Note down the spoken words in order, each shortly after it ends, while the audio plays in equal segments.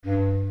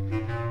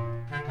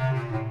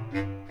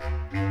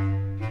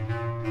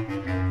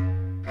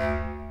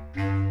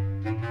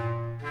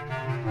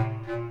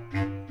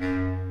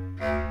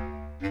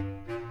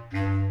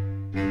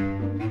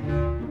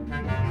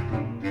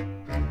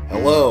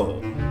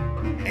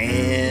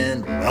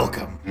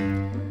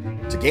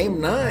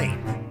Game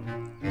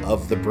 9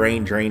 of the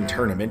Brain Drain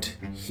Tournament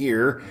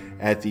here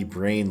at the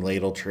Brain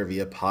Ladle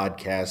Trivia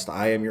Podcast.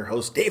 I am your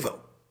host, Davo.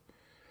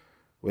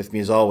 With me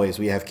as always,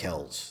 we have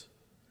Kells.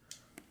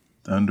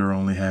 Thunder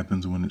only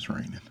happens when it's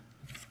raining.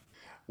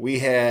 We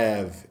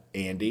have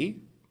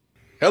Andy.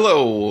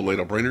 Hello,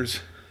 Ladle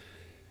Brainers.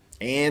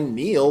 And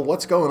Neil.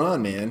 What's going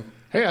on, man?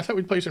 Hey, I thought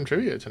we'd play some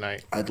trivia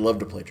tonight. I'd love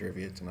to play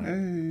trivia tonight.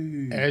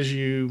 Hey. As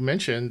you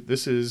mentioned,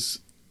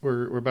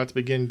 we're about to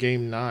begin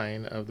Game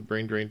 9 of the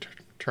Brain Drain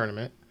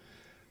Tournament.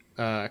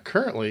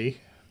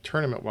 Currently,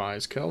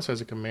 tournament-wise, Kells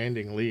has a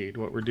commanding lead.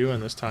 What we're doing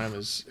this time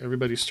is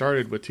everybody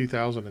started with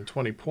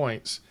 2,020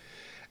 points,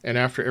 and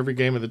after every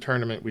game of the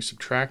tournament, we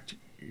subtract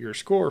your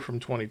score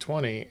from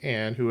 2020,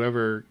 and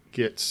whoever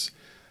gets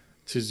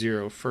to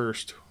 0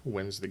 first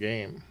wins the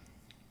game.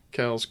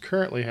 Kells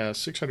currently has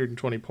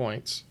 620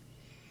 points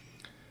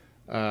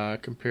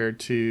compared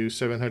to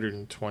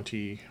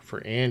 720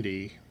 for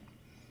Andy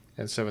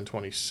and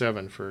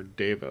 727 for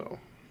Davo.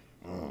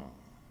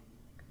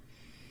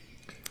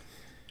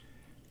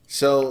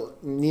 So,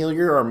 Neil,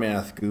 you're our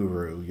math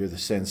guru. You're the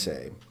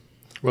sensei.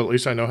 Well, at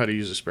least I know how to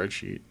use a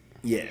spreadsheet.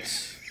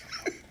 Yes.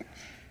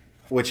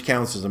 Which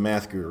counts as a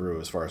math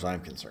guru as far as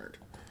I'm concerned.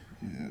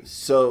 Yeah.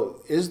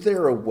 So, is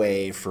there a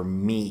way for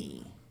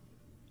me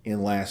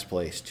in last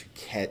place to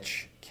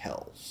catch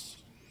Kells?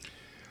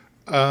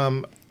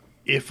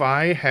 If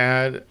I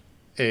had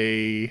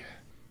I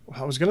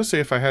was going to say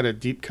if I had a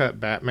deep cut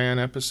Batman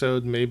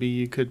episode, maybe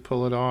you could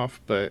pull it off,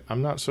 but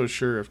I'm not so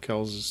sure if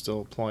Kells is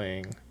still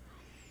playing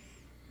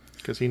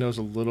because he knows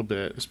a little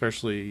bit,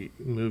 especially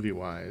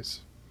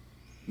movie-wise.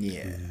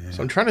 Yeah.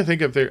 So I'm trying to think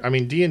if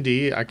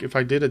D&D, if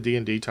I did a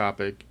D&D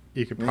topic,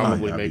 you could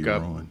probably make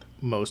up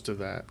most of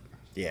that.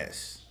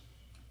 Yes.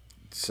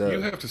 So you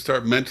have to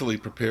start mentally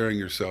preparing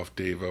yourself,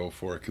 Davo,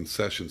 for a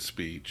concession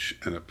speech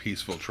and a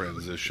peaceful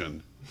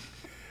transition.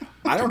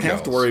 I don't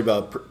have to worry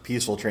about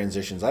peaceful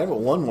transitions. I haven't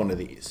won one of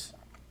these.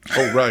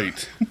 Oh,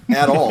 right.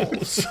 At all.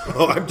 So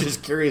I'm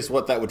just curious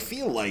what that would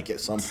feel like at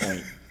some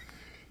point.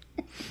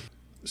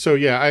 So,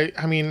 yeah,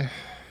 I mean,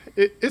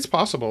 it's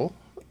possible.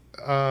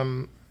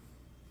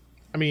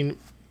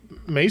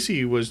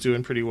 Macy was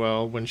doing pretty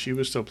well when she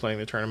was still playing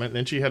the tournament. And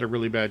then she had a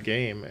really bad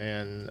game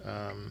and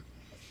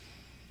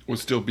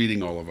was still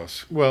beating all of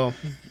us. Well,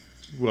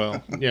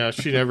 yeah,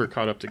 she never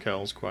caught up to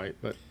Kells quite,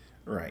 but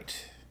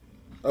right.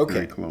 Okay.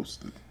 Very close.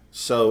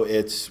 So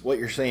it's what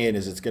you're saying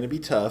is it's going to be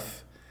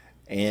tough,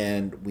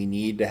 and we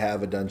need to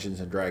have a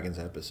Dungeons and Dragons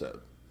episode.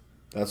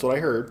 That's what I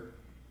heard.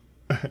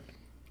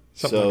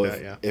 Something like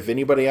that, yeah. If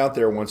anybody out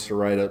there wants to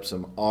write up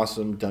some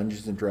awesome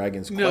Dungeons and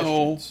Dragons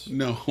questions,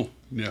 no.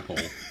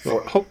 Well,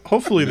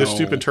 hopefully this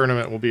stupid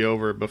tournament will be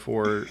over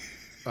before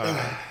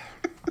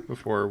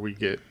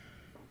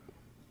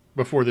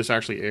this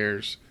actually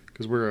airs,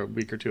 because we're a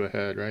week or two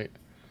ahead, right?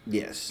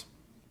 Yes.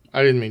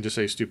 I didn't mean to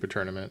say stupid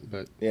tournament,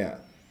 but yeah.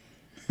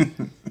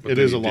 It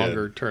is a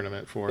longer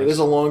tournament for us. It is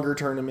a longer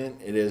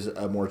tournament. It is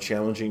a more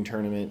challenging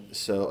tournament.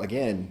 So,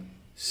 again,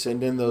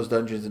 send in those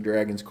Dungeons and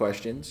Dragons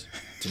questions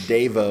to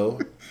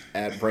Davo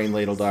at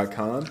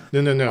brainladle.com.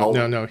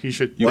 No. He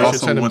should. You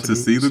also send want them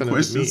to see the send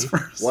questions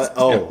first? What?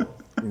 Oh,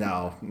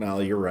 no,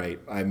 you're right.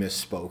 I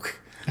misspoke.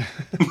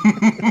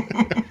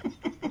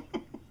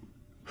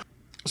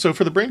 So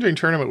for the Brain Drain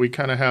tournament, we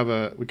kind of have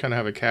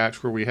a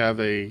catch where we have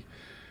a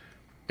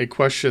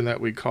question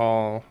that we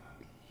call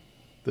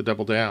the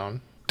double down.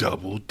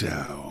 Double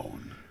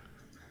down.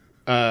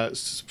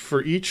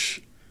 For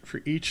each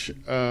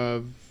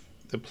of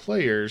the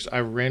players, I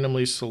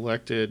randomly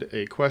selected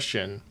a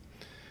question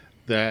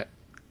that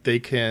they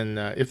can,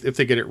 if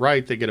they get it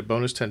right, they get a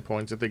bonus 10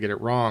 points. If they get it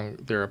wrong,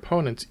 their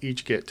opponents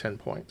each get 10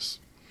 points.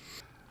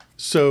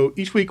 So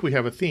each week we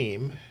have a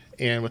theme,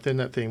 and within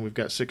that theme we've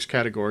got 6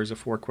 categories of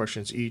 4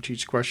 questions each.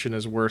 Each question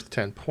is worth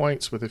 10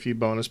 points with a few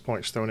bonus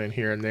points thrown in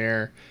here and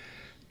there,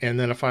 and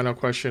then a final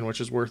question which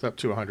is worth up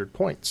to 100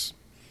 points.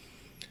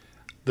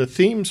 The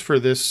themes for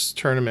this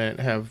tournament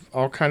have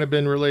all kind of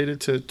been related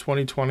to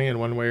 2020 in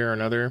one way or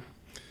another.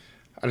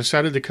 I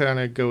decided to kind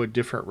of go a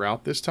different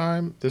route this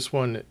time. This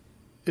one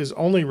is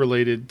only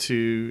related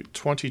to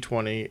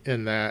 2020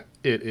 in that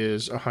it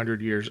is 100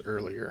 years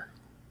earlier.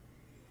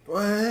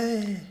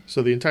 What?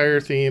 So the entire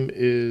theme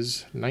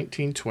is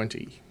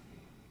 1920.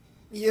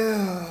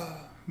 Yeah.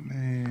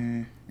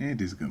 Man,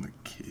 Andy's gonna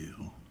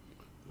kill.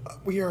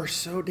 We are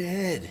so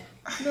dead.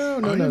 No.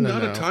 I'm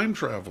not a time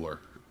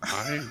traveler.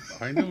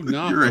 I know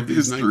not You're of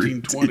these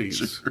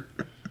 1920s.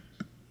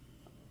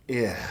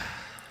 Yeah.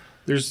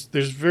 There's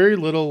very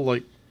little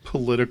like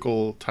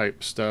political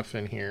type stuff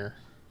in here.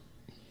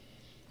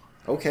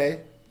 Okay.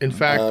 In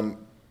fact,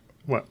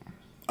 what?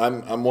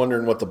 I'm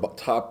wondering what the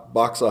top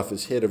box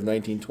office hit of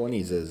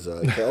 1920s is.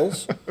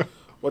 Kells,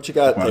 what you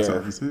got Box there?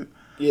 office hit?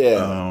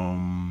 Yeah.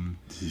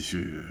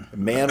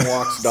 Man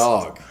walks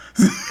dog.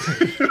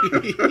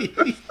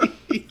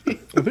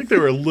 I think they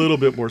were a little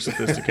bit more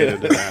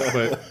sophisticated than that,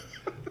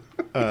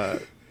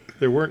 but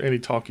there weren't any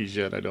talkies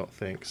yet, I don't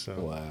think. So.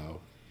 Wow.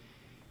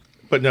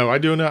 But no, I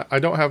don't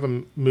have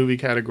a movie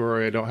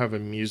category. I don't have a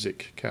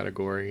music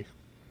category.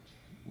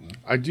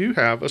 I do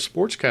have a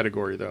sports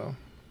category, though,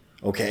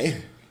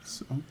 Okay.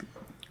 So,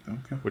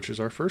 okay. which is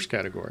our first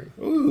category.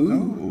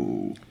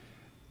 Oh.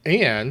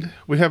 And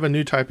we have a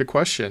new type of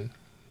question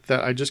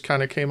that I just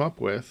kind of came up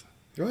with.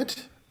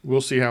 What?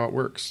 We'll see how it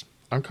works.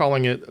 I'm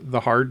calling it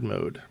the hard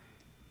mode.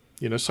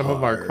 You know, some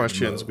of our Hard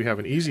questions, mode. we have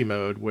an easy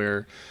mode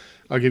where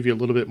I'll give you a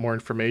little bit more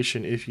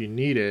information if you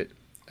need it,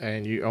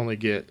 and you only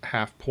get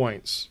half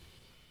points.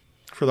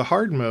 For the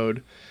hard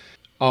mode,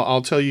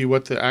 I'll tell you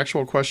what the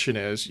actual question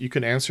is. You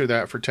can answer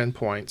that for 10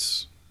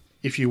 points.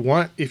 If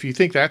you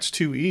think that's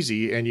too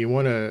easy and you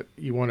want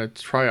to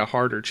try a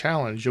harder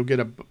challenge, you'll get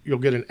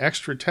an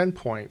extra 10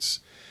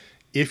 points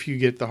if you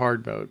get the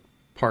hard mode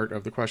part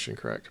of the question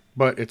correct.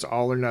 But it's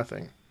all or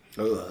nothing.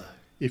 Ugh.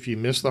 If you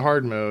miss the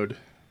hard mode,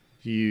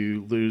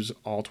 you lose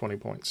all 20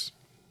 points.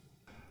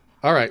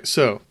 All right,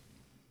 so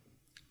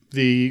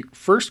the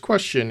first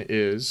question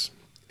is,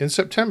 in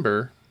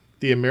September,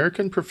 the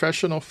American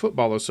Professional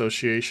Football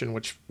Association,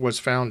 which was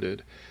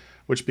founded,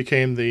 which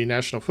became the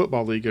National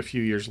Football League a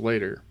few years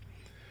later.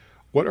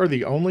 What are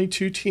the only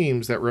two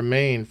teams that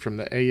remain from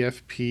the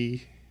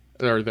AFP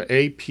or the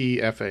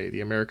APFA,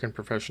 the American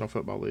Professional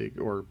Football League,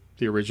 or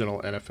the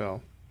original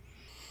NFL?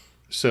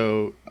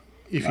 So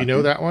if you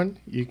know that one,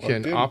 you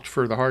can in. opt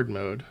for the hard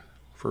mode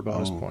for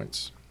bonus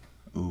points.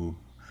 Ooh.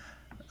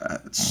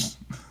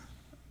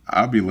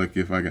 I'll be lucky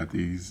if I got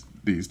these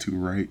two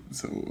right.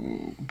 So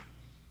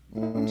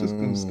I'm just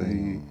gonna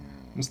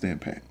stay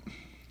pat.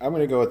 I'm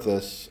going to go with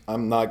this.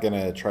 I'm not going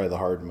to try the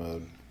hard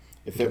mode.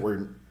 If it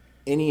were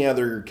any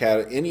other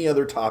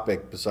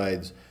topic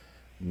besides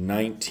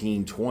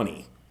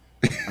 1920,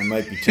 I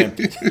might be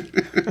tempted.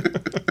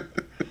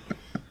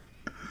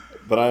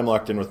 But I'm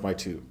locked in with my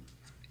two.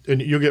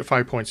 And you'll get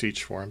 5 points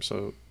each for them.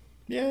 So,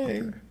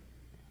 Yay.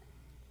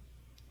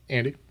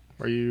 Andy,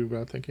 are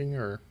you thinking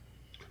or?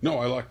 No,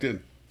 I locked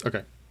in.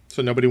 Okay.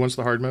 So nobody wants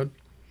the hard mode?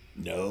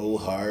 No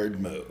hard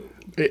mode.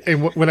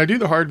 And when I do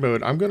the hard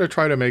mode, I'm going to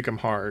try to make them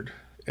hard.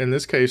 In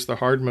this case, the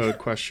hard mode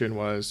question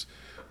was,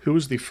 who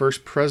was the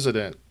first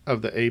president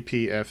of the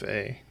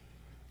APFA?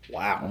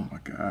 Wow. Oh my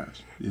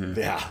gosh. Yeah.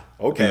 Yeah.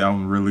 Okay. Yeah,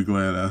 I'm really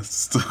glad I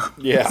stuck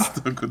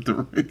with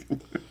the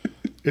regular.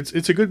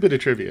 It's a good bit of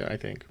trivia, I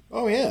think.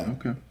 Oh, yeah.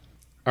 Okay.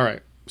 All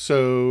right.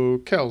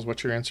 So, Kels,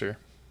 what's your answer?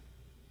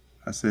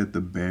 I said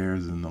the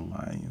Bears and the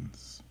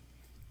Lions.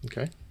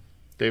 Okay.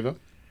 Dava?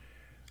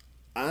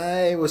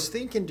 I was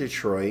thinking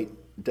Detroit,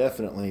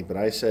 definitely, but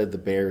I said the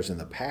Bears and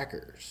the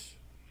Packers.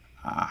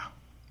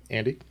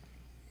 Andy?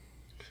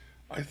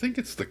 I think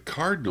it's the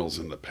Cardinals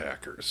and the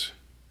Packers.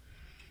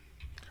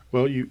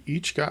 Well, you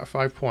each got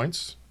 5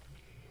 points.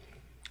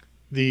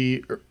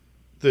 The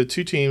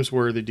two teams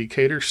were the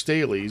Decatur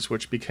Staleys,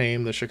 which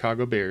became the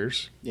Chicago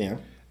Bears, Yeah.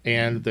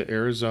 and the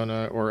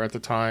Arizona, or at the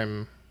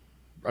time,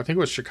 I think it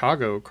was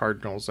Chicago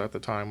Cardinals at the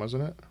time,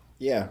 wasn't it?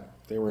 Yeah.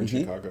 They were in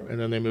Chicago. And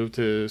then they moved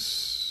to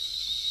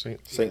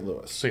St. St.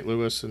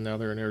 Louis. And now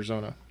they're in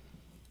Arizona.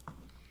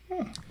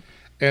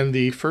 And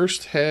the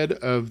first head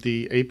of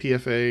the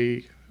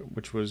APFA,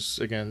 which was,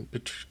 again,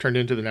 turned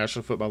into the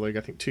National Football League,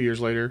 I think 2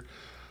 years later,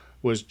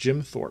 was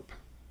Jim Thorpe.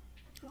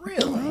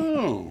 Really?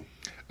 Oh.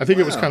 I think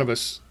it was Wow.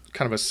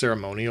 kind of a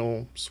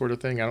ceremonial sort of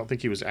thing. I don't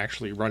think he was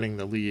actually running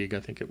the league. I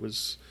think it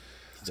was.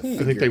 I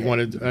think they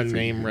wanted a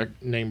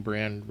name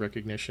brand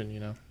recognition. You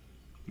know.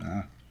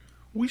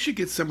 We should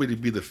get somebody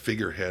to be the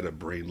figurehead of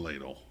Brain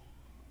Ladle.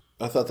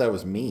 I thought that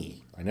was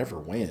me. I never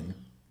win.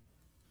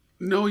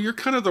 No, you're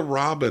kind of the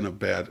Robin of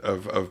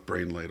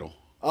Brain Ladle.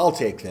 I'll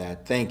take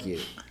that. Thank you.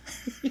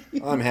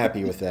 I'm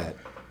happy with that.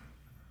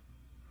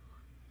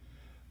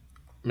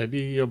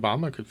 Maybe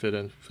Obama could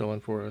fill in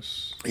for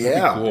us.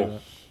 Yeah. Cool.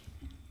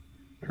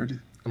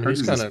 Heard mean, he's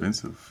it's kinda-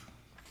 expensive.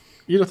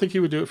 You don't think he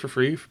would do it for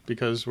free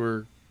because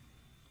we're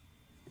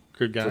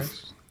good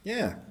guys?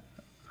 Yeah.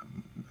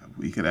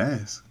 We could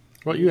ask.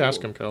 Well, you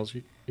ask him, Kels.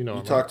 You know You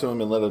him. talk to him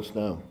and let us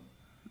know.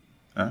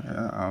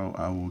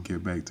 I will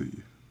get back to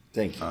you.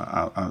 Thank you.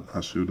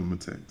 I'll shoot him a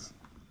text.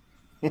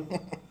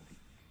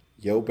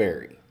 Yo,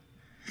 Barry.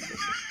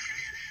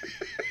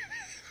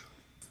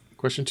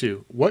 Question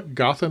 2. What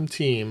Gotham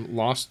team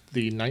lost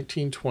the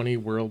 1920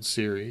 World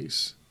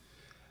Series?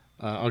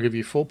 I'll give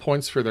you full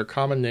points for their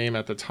common name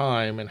at the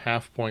time and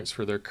half points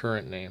for their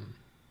current name.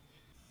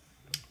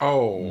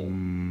 Oh.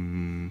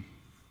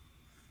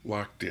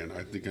 Locked in.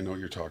 I think I know what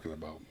you're talking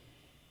about.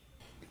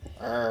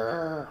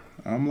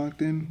 I'm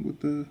locked in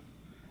with the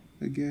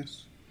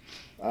guess.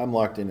 I'm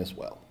locked in as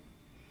well.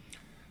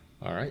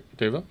 All right.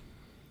 Deva?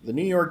 The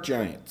New York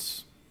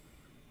Giants.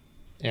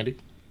 Andy?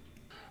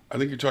 I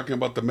think you're talking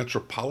about the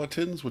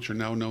Metropolitans, which are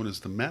now known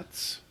as the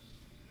Mets.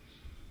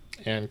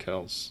 And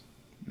Kels?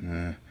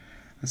 I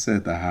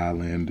said the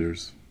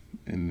Highlanders,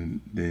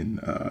 and then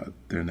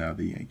they're now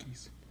the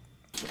Yankees.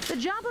 The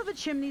job of a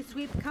chimney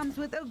sweep comes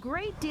with a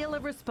great deal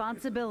of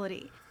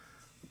responsibility.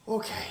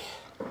 Okay.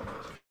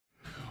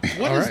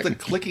 What is right. the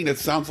clicking that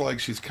sounds like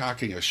she's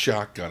cocking a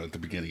shotgun at the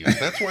beginning of it?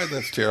 That's why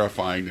that's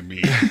terrifying to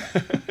me.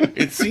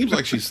 It seems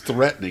like she's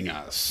threatening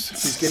us.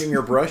 She's getting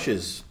her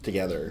brushes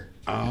together.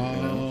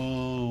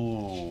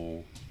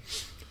 Oh.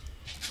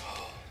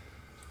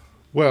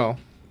 Well,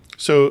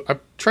 so I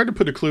tried to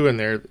put a clue in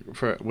there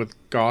with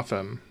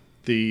Gotham.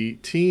 The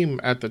team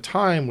at the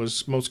time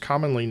was most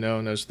commonly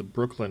known as the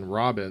Brooklyn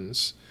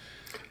Robins.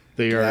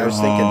 They I are was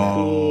thinking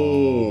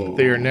that.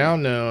 they are now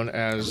known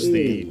as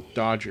the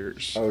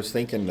Dodgers. I was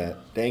thinking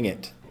that. Dang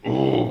it.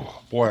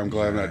 Oh, boy, I'm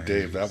glad I'm not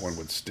Dave. That one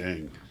would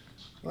sting.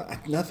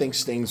 Nothing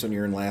stings when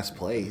you're in last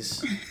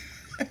place.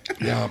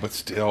 Yeah, but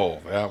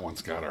still, that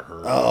one's got to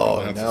hurt.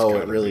 Oh, That's no,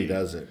 gotta it really be.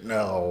 doesn't.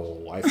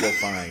 No, I feel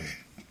fine.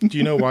 Do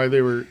you know why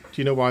they were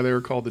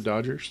called the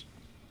Dodgers?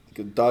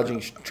 Dodging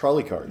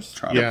trolley cars.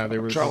 Yeah, they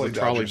were Trolley called the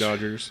Trolley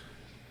Dodgers.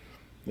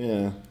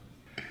 Dodgers. Yeah.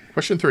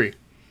 Question 3.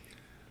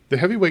 The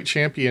heavyweight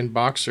champion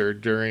boxer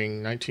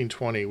during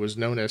 1920 was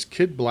known as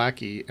Kid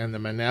Blackie and the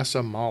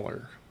Manasseh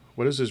Mauler.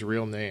 What is his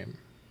real name?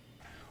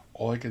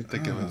 All I can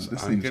think of is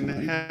this I'm seems going to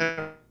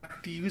familiar.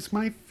 have to use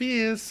my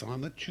fists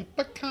on the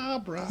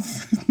chupacabra.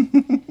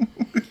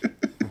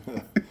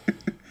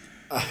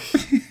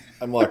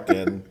 I'm locked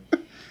in.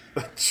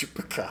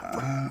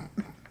 Chupacabra.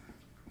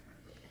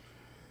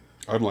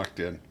 I'm locked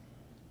in.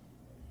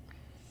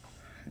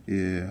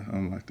 Yeah,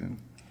 I'm locked in.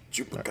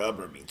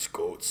 Chupacabra means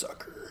goat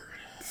sucker.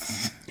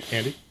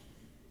 Andy?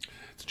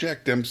 It's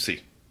Jack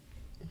Dempsey.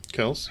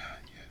 Kels?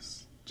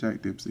 Yes.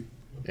 Jack Dempsey.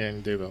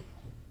 And Devo?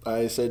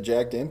 I said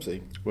Jack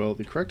Dempsey. Well,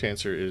 the correct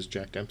answer is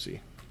Jack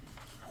Dempsey.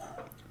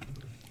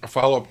 A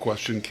follow-up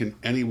question, can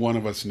any one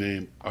of us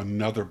name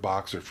another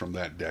boxer from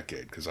that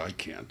decade? Because I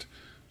can't.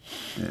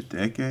 That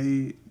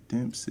decade,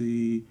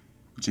 Dempsey,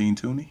 Gene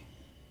Tooney.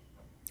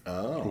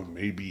 Oh,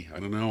 maybe. I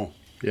don't know.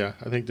 Yeah,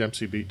 I think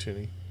Dempsey beat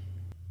Tooney.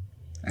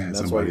 I had that's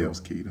somebody why you- else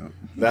keyed up.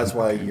 That's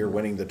why you're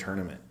winning the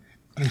tournament.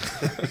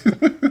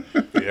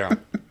 Yeah.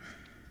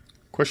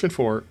 Question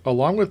 4.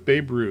 Along with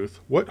Babe Ruth,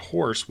 what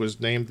horse was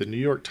named the New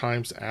York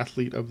Times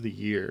Athlete of the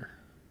Year?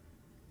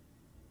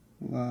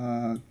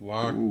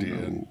 Locked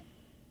in.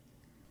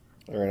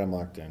 All right, I'm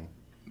locked in.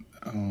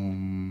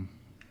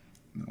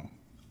 No.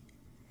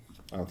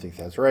 I don't think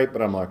that's right,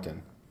 but I'm locked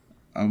in.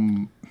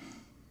 I'm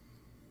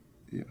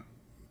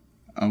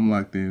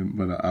locked in,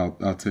 but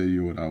I'll tell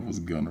you what I was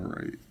gonna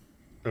write.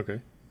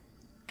 Okay.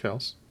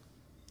 Kels?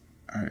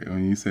 All right,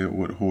 when you said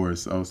what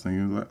horse, I was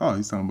thinking like, oh,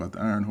 he's talking about the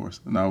Iron Horse,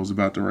 and I was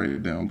about to write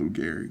it down, Lou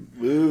Gehrig,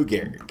 Lou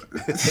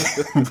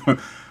Gehrig.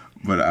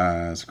 but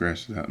I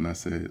scratched it out and I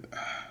said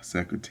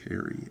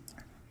Secretariat,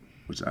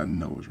 which I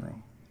know is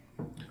wrong.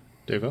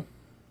 Devo?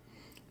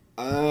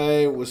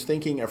 I was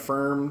thinking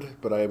affirmed,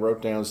 but I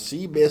wrote down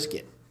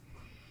Seabiscuit.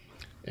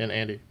 And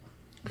Andy?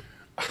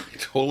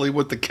 Totally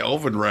with the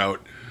Kelvin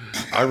route.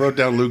 I wrote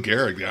down Lou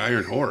Gehrig, the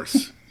Iron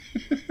Horse.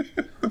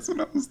 That's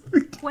what I was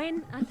thinking.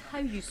 When and how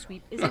you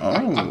sweep is a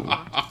vital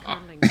part of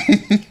curling.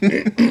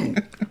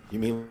 You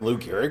mean Lou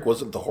Gehrig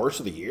wasn't the horse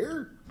of the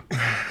year?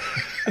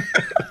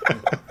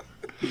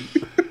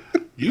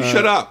 You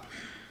shut up.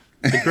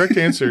 The correct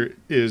answer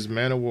is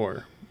Man of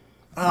War.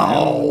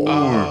 Oh.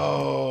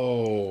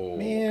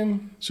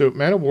 Man. So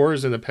Man of War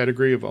is in the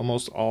pedigree of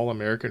almost all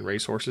American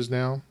racehorses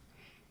now.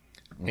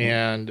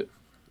 And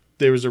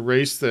there was a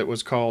race that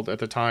was called, at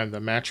the time, the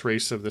match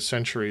race of the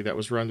century that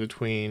was run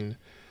between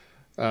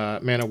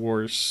Man of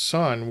War's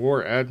son,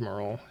 War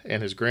Admiral,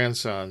 and his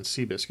grandson,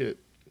 Seabiscuit.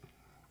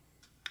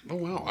 Oh,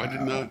 wow. I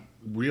did not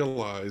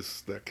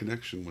realize that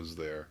connection was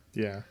there.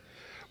 Yeah.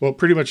 Well,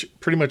 pretty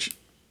much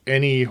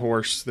any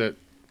horse that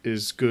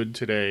is good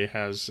today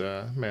has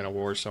Man of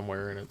War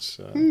somewhere in its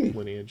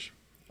lineage.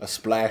 A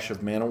splash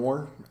of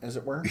Man-O-War, as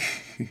it were.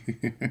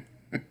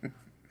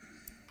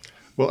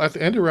 Well, at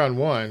the end of round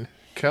 1,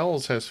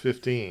 Kells has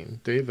 15,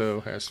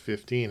 Davo has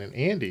 15, and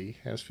Andy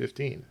has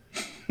 15.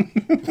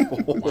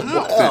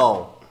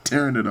 Wow.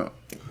 Tearing it up.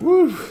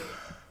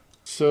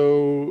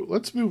 So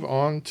let's move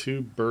on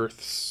to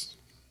births.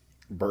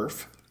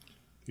 Birth.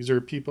 These are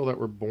people that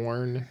were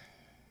born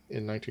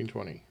in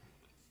 1920.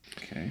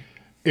 Okay.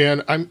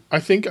 And I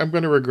think I'm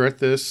going to regret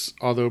this,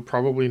 although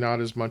probably not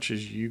as much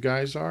as you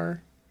guys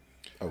are.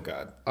 Oh,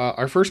 God.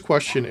 Our first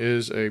question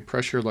is a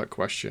pressure luck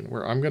question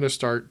where I'm going to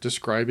start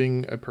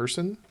describing a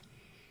person.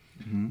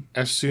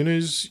 As soon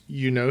as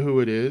you know who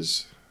it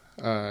is,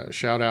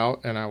 shout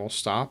out and I will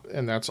stop.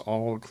 And that's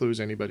all clues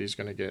anybody's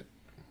going to get.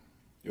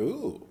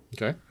 Ooh.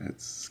 Okay.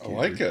 That's I scary.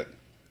 like it.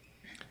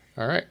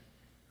 All right.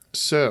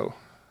 So,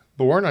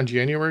 born on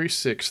January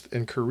 6th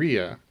in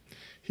Korea,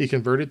 he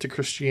converted to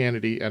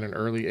Christianity at an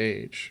early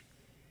age.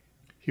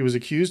 He was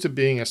accused of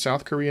being a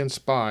South Korean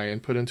spy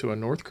and put into a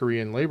North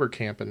Korean labor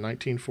camp in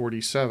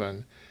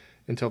 1947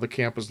 until the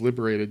camp was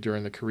liberated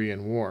during the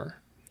Korean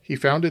War. He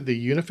founded the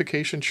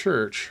Unification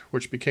Church,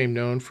 which became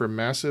known for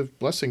massive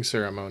blessing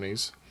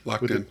ceremonies.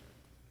 Locked with in.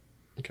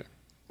 Okay.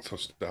 So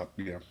stop.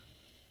 Yeah.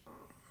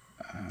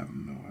 I have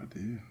no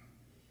idea.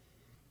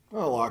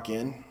 I'll lock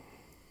in.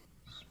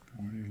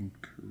 Born in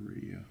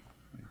Korea.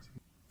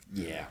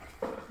 Yeah.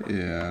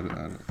 Yeah,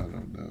 I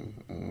don't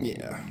know.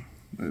 Yeah.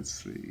 Let's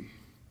see.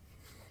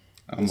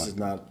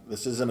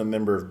 This isn't a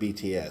member of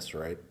BTS,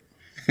 right?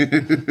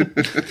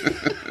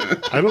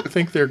 I don't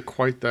think they're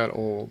quite that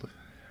old.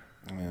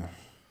 Yeah.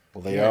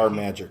 Well, they are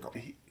magical.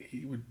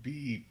 He would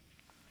be,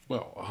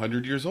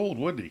 100 years old,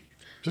 wouldn't he?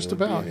 Just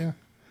about, yeah.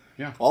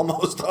 Yeah,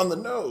 Almost on the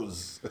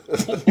nose.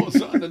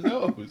 almost on the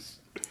nose.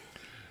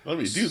 Let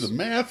me do the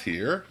math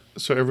here.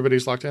 So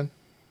everybody's locked in?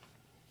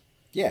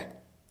 Yeah.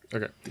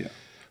 Okay. Yeah.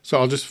 So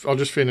I'll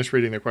just finish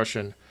reading the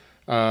question.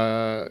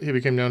 He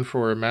became known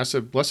for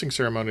massive blessing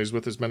ceremonies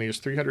with as many as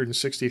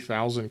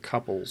 360,000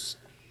 couples.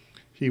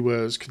 He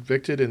was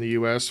convicted in the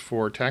U.S.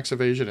 for tax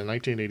evasion in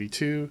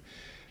 1982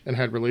 and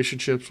had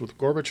relationships with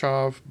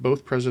Gorbachev,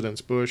 both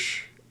Presidents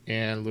Bush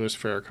and Louis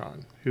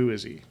Farrakhan. Who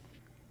is he?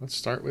 Let's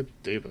start with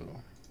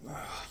Devo.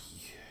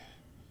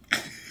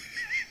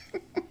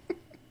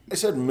 I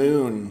said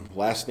Moon.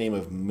 Last name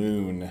of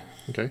Moon.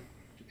 Okay.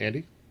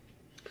 Andy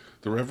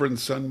The Reverend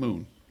Sun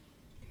Moon.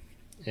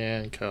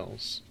 and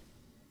Kels.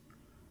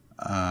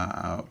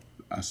 I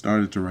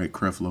started to write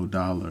Creflo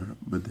Dollar,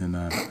 but then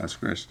I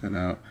scratched that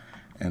out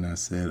and I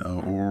said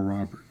Oral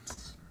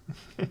Roberts.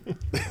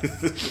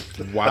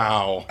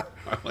 Wow.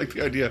 I like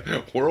the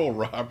idea. Oral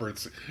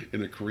Roberts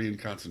in a Korean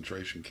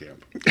concentration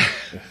camp.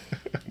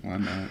 Why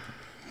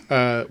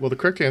not? Well, the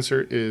correct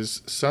answer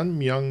is Sun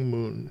Myung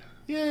Moon.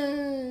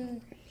 Yeah.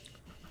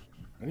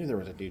 I knew there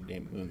was a dude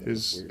named Moon. That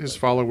was His weird his like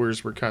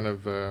followers were kind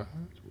of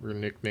were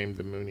nicknamed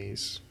the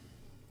Moonies.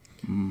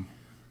 All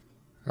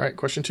right,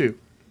 question 2.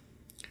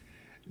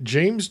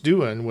 James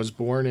Doohan was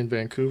born in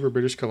Vancouver,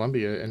 British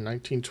Columbia in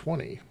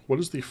 1920. What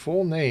is the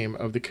full name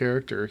of the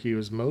character he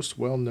was most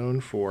well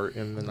known for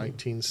in the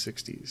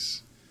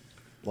 1960s?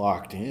 that.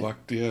 Locked in.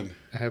 Locked in.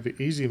 I have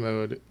easy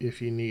mode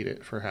if you need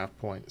it for half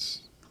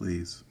points.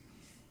 Please.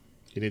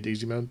 You need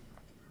easy mode?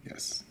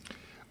 Yes.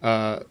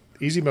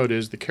 Easy mode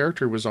is the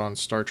character was on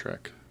Star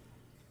Trek.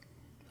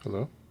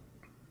 Hello?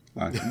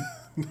 Locked in.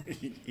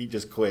 He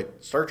just quit.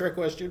 Star Trek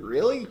question?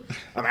 Really?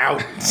 I'm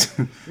out.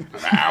 I'm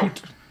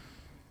out.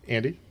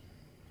 Andy?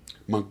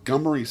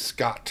 Montgomery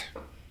Scott.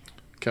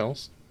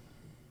 Kels?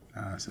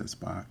 I said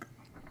Spock.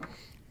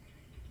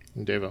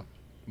 And Devo.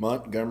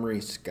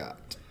 Montgomery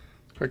Scott.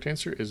 Correct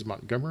answer is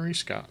Montgomery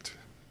Scott.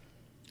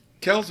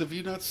 Kels, have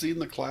you not seen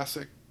the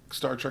classic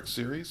Star Trek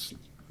series?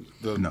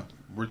 No.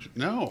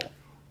 No.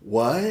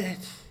 What?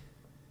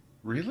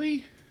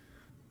 Really?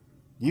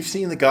 You've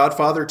seen The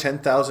Godfather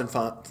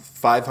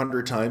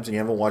 10,500 times and you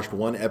haven't watched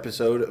one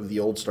episode of the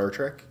old Star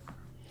Trek?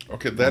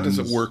 Okay, that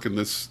doesn't work in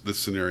this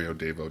scenario,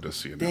 Davo,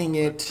 just so you know. Dang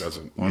it.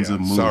 Doesn't. One's yeah, a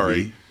movie.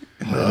 Sorry.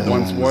 and the other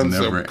One's one was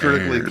a never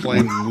critically aired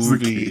acclaimed when I was a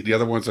movie. kid. The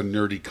other one's a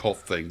nerdy cult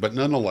thing. But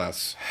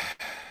nonetheless,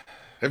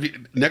 have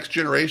you Next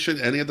Generation?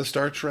 Any of the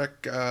Star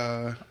Trek?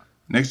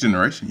 Next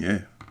Generation, yeah.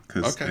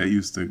 Because Okay. that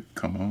used to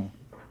come on.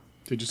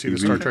 Did you see the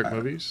TV. Star Trek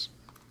movies?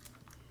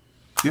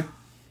 Yeah.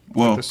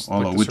 Well, Like the-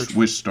 hold like on. the search for-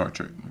 Which Star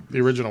Trek movie?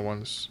 The original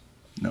ones.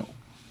 No.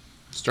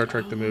 Star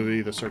Trek the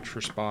movie, The Search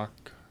for Spock,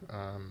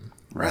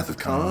 Wrath of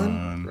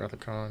Khan? Wrath of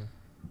Khan.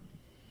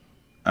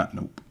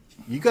 Nope.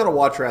 You got to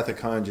watch Wrath of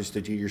Khan just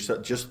to do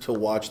yourself, just to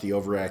watch the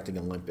overacting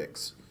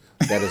Olympics.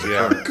 That is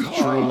a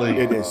Truly.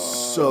 It is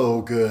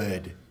so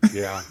good.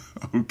 Yeah.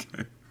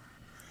 Okay.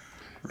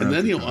 And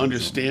then you'll Khan's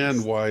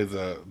understand why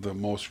the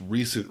most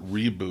recent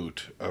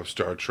reboot of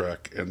Star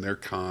Trek and their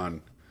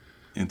Khan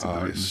Into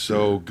the is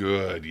so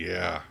good.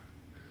 Yeah.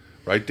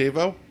 Right,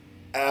 Davo?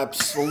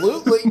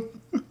 Absolutely.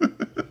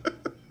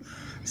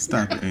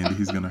 Stop it, Andy.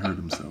 He's gonna hurt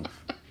himself.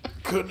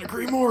 Couldn't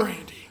agree more,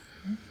 Andy.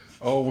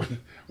 Oh,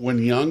 when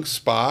young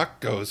Spock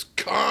goes,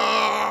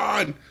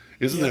 Khan!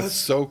 Isn't that Yes.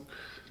 so...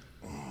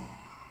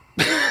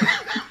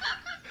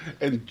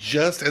 And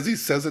just as he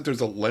says it, there's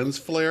a lens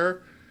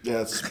flare.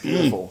 Yeah, it's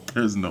beautiful.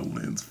 There's no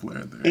lens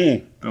flare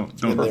there. Don't And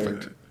do they're,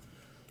 that.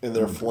 in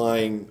their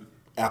flying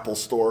Apple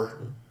store.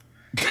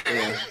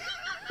 Yeah.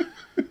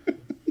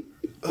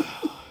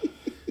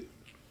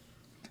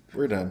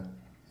 We're done.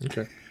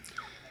 Okay.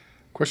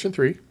 Question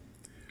 3.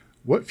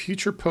 What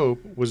future pope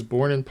was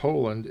born in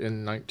Poland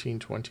in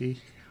 1920?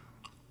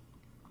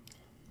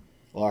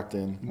 Locked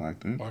in. Like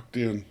that. Locked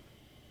in.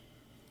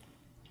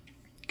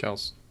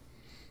 Kels.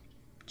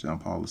 John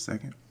Paul II.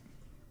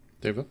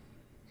 David.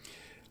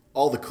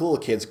 All the cool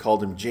kids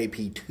called him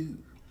JP2.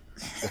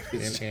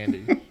 And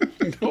Andy.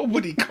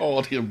 Nobody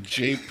called him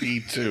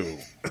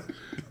JP2.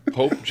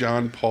 Pope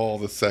John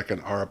Paul II.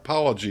 Our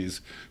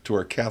apologies to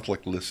our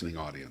Catholic listening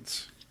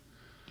audience.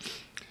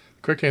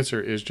 Correct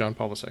answer is John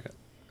Paul II.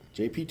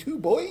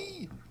 JP2,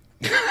 boy.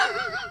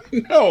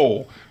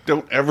 No,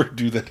 don't ever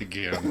do that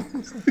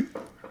again.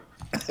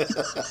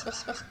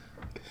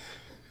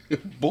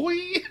 Boy.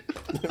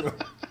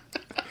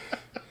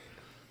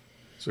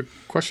 So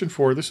question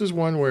 4. This is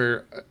one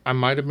where I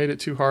might have made it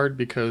too hard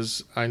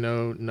because I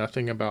know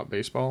nothing about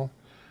baseball.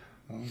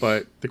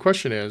 But the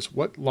question is,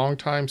 what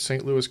longtime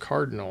St. Louis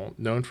Cardinal,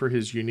 known for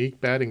his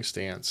unique batting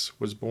stance,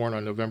 was born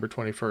on November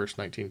 21st,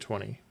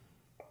 1920?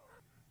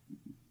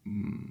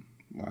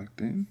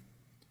 Locked in.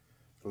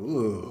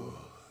 Ooh.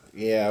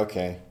 Yeah,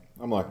 okay.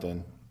 I'm locked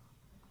in.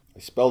 I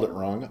spelled it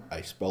wrong.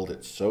 I spelled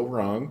it so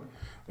wrong,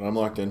 but I'm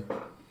locked in.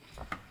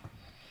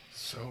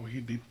 So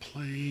he'd be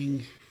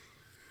playing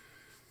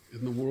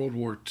in the World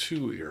War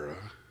II era.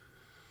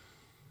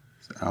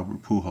 It's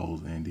Albert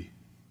Pujols, Andy.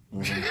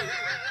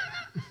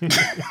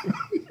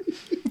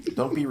 Don't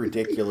Don't be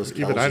ridiculous,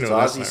 Even Kels. I It's know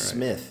that's Ozzie not right.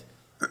 Smith.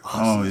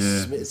 Oh,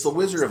 yeah. Smith. It's the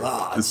Wizard of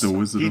Oz. It's the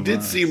Wizard He of did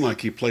Oz. seem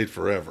like he played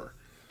forever.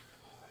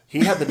 He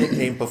had the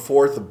nickname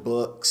before the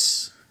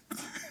books.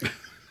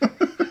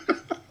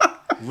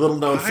 Little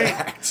known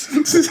fact.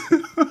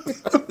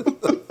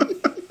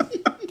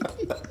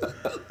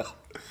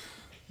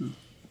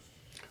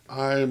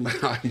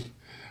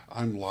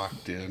 I'm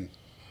locked in.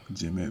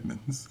 Jim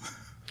Edmonds.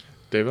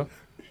 Devo?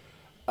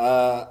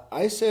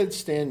 I said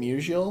Stan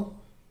Musial,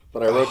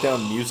 but I wrote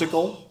down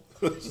musical.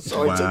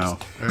 So Wow.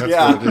 That's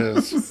Yeah. what it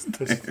is.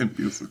 And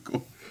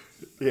musical.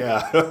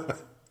 Yeah.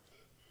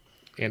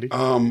 Andy?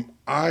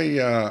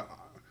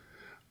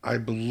 I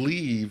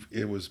believe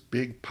it was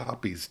Big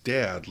Poppy's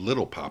dad,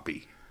 Little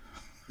Poppy.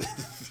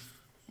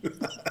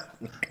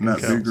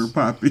 Not Bigger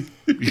Poppy.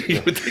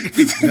 You would think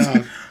it'd be-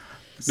 no,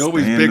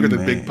 nobody's Stan bigger the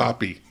than Big Man.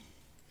 Poppy.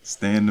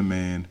 Stan the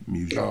Man,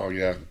 music. Oh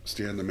yeah,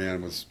 Stan the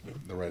Man was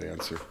the right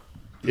answer.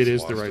 It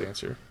is the Lost right it.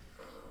 answer.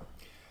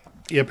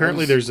 Yeah,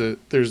 apparently there's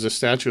a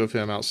statue of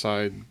him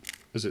outside.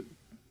 Is it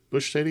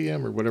Busch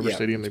Stadium or whatever Yeah,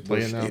 stadium they it's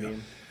play Busch in now?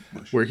 Stadium.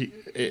 Where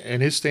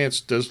his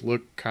stance does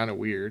look kind of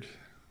weird.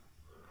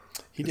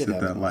 He Is did it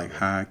have that like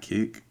high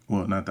kick?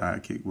 Well, not the high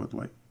kick, but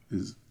like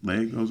his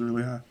leg goes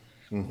really high.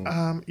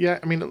 Yeah,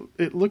 I mean,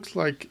 it looks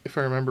like, if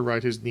I remember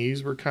right, his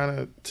knees were kind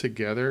of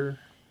together.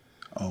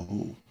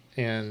 Oh,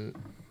 And,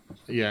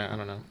 yeah, I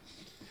don't know.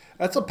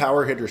 That's a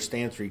power hitter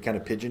stance where you kind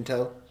of pigeon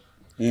toe.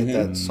 Get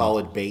that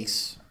solid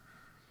base.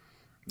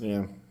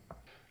 Yeah.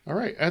 All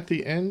right, at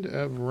the end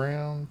of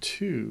round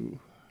 2,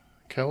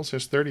 Kels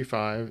has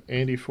 35,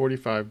 Andy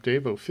 45,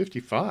 Davo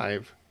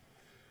 55.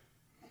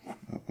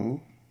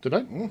 oh, Did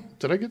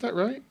I get that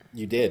right?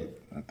 You did.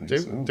 I think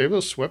Dave, so.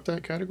 Davo swept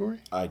that category?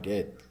 I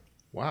did.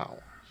 Wow.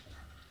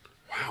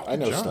 I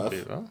know Good job, stuff.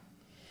 Davo.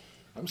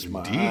 I'm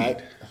smart.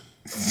 Indeed.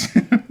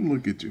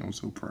 Look at you! I'm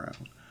so proud.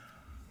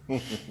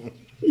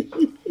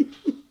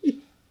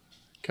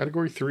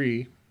 Category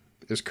 3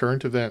 is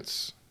current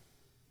events.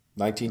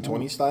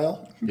 1920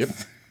 style? Yep.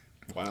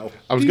 Wow.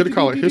 I was going to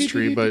call it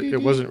history, but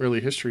it wasn't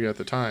really history at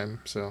the time.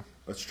 So,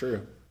 That's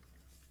true.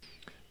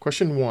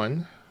 question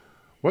 1.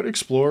 What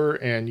explorer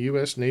and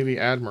U.S. Navy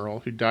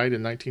admiral who died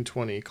in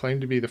 1920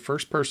 claimed to be the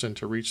first person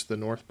to reach the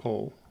North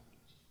Pole?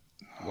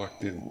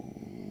 Locked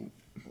in.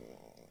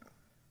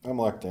 I'm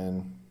locked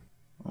in.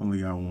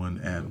 Only got one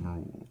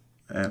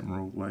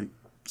admiral like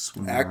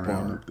swimming Akbar.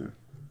 around up there.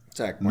 It's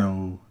Akbar.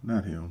 No,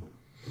 not him.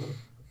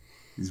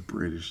 He's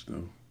British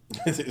though.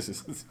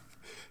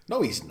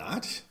 No, he's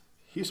not.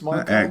 He's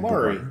Not Montgomery.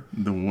 Murray. Akbar.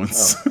 The one,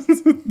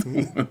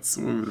 the one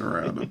swimming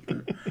around up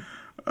there.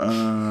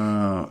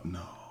 No.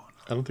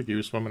 I don't think he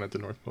was swimming at the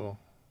North Pole.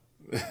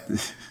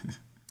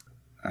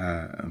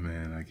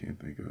 Man, I can't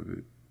think of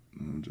it.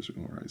 I'm just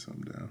gonna write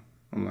something down.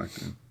 I'm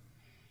locked in.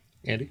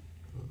 Andy?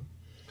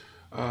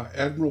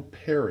 Admiral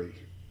Perry.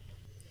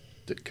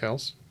 Did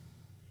Kels?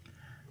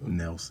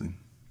 Nelson.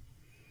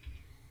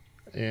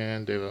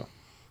 And Davo?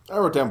 I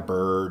wrote down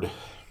Bird.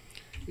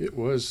 It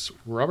was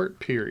Robert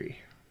Peary.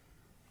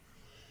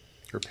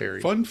 Or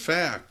Perry. Fun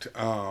fact: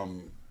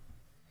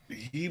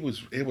 he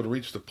was able to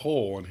reach the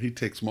pole, and he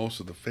takes most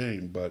of the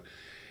fame. But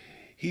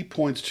he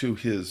points to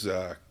his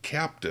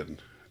captain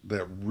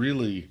that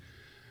really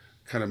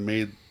kind of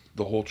made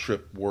the whole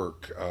trip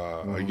work.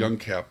 A young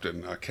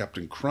captain,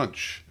 Captain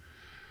Crunch.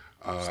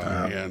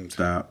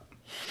 Stop.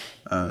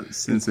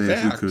 Sensei,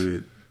 fact-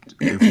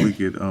 if we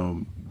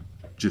could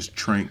just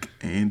trank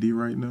Andy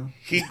right now.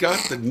 He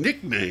got the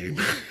nickname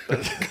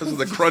because of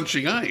the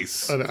crunching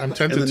ice. I'm And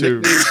tempted the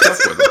to. nickname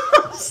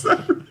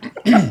stuck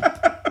with him.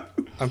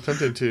 I'm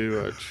tempted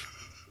to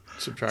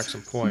subtract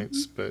some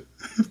points, but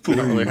I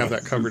don't really have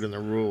that covered in the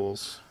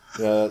rules.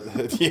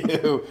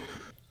 You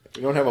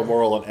don't have a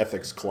moral and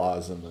ethics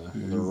clause in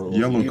the rules.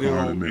 Yellow You card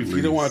know, him at if least.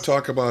 you don't want to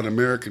talk about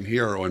American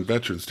hero on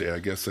Veterans Day, I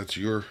guess that's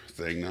your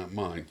thing, not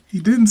mine. He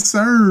didn't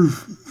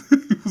serve.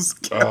 He was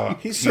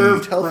He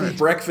served healthy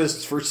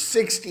breakfasts for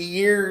 60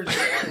 years.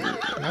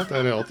 Not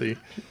that healthy.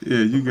 yeah,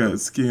 you got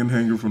skin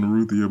hanging from the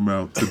roof of your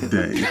mouth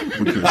today.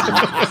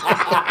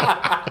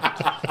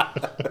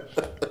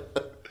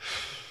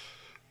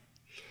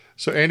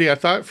 So Andy, I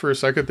thought for a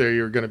second there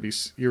you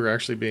were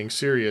actually being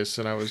serious,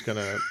 and I was going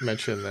to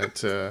mention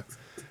that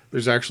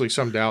there's actually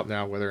some doubt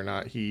now whether or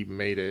not he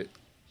made it.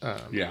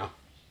 Yeah.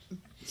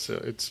 So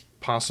it's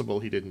possible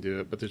he didn't do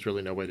it, but there's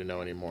really no way to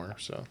know anymore.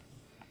 So,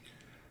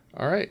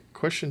 all right,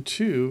 question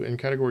 2 in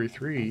category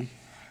 3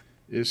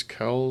 is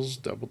Kel's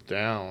Double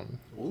Down.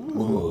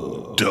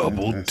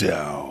 Double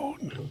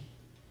down.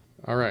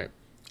 All right.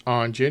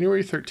 On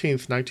January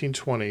 13th,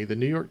 1920, the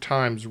New York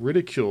Times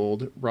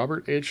ridiculed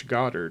Robert H.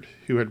 Goddard,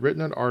 who had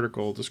written an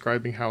article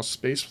describing how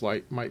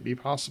spaceflight might be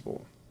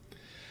possible.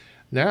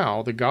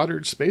 Now, the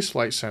Goddard Space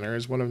Flight Center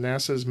is one of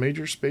NASA's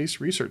major space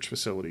research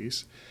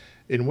facilities.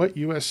 In what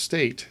U.S.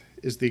 state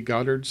is the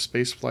Goddard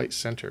Space Flight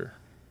Center?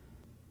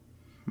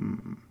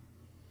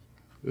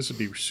 This would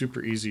be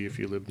super easy if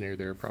you lived near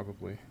there,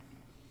 probably.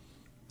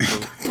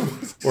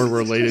 Or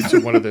related to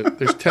one of the...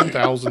 There's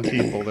 10,000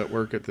 people that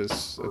work at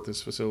this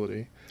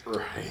facility.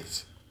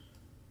 Right.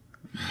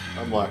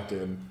 I'm locked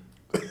in.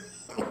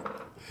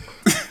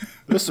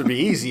 This would be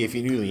easy if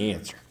you knew the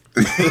answer.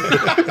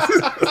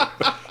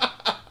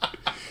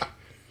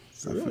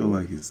 So I feel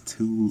like it's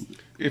too.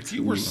 If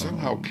you were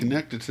somehow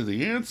connected to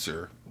the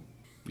answer,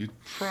 you'd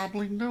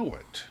probably know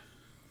it.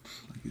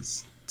 Like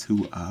it's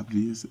too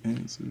obvious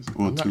answers,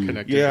 or I'm not too.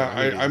 connected. Yeah, to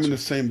any I'm in the answer.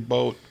 same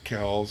boat,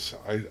 Kels.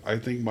 I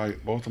think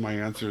both of my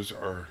answers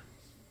are.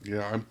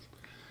 I'm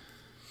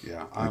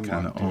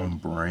Kind of locked on in.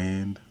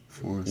 brand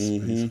for a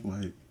space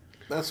flight.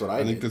 That's what I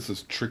I think did. this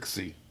is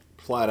Trixie.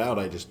 Flat out,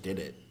 I just did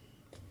it.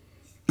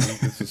 I think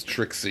this is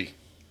Trixie.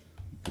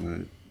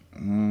 But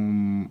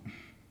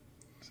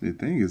see, the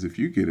thing is, if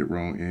you get it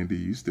wrong, Andy,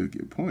 you still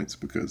get points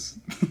because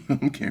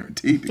I'm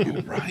guaranteed to get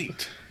it right.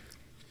 Right.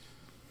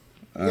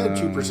 You got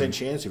a 2%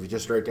 chance if you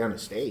just write down a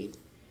state.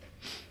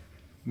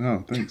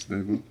 No, thanks,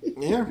 Davo.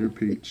 Yeah. You're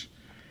peach.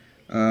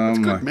 It's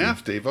good Like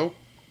math, Davo.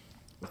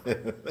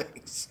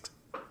 Thanks.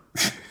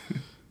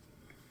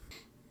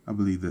 I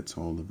believe that's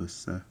all of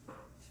us.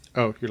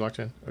 Oh, you're locked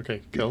in.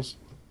 Okay, Kels,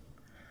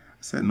 I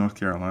said North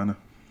Carolina.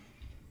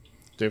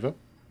 Devo,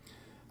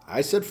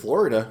 I said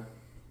Florida.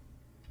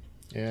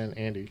 and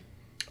Andy.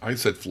 I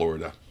said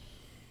Florida.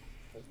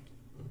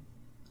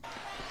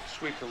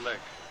 Sweep the leg.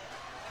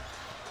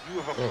 You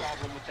have a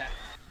problem with that?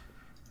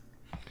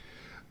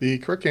 The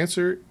correct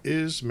answer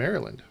is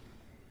Maryland.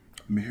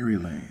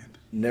 Maryland,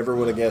 Never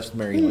would have guessed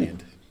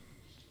Maryland.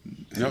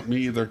 Nope, me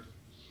either.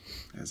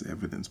 as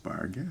evidenced by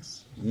our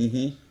guess.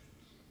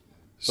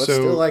 But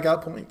still, I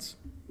got points.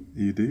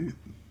 You did.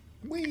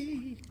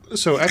 Whee!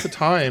 So at the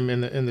time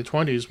in the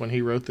 20s when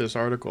he wrote this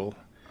article,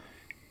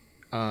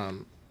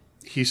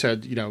 he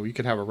said, you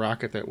could have a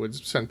rocket that would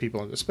send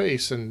people into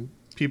space, and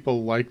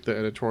people like the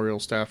editorial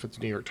staff at the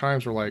New York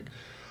Times were like,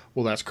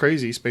 well, that's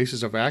crazy. Space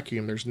is a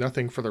vacuum. There's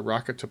nothing for the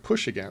rocket to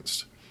push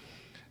against.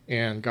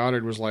 And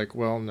Goddard was like,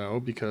 well, no,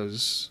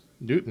 because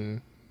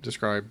Newton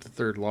described the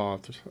third law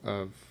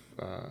of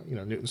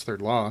Newton's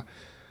third law,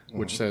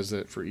 which says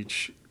that for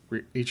each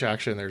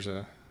action there's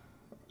a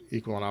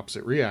equal and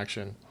opposite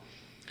reaction.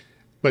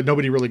 But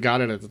nobody really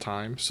got it at the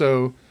time.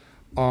 So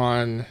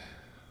on,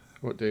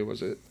 what day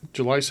was it?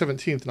 July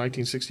 17th,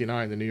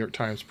 1969, the New York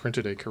Times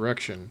printed a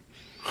correction.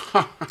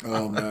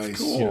 Oh, nice.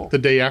 The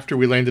day after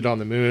we landed on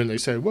the moon, they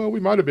said, well, we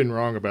might have been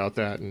wrong about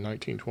that in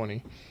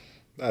 1920.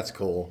 That's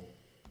cool.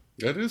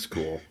 That is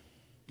cool.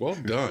 Well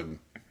done.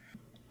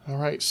 All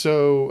right,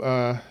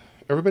 so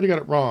everybody got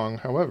it wrong.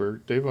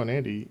 However, Dave and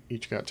Andy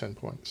each got 10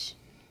 points.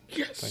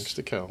 Yes. Thanks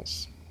to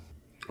Kels.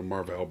 I'm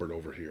Marv Albert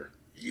over here.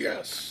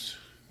 Yes.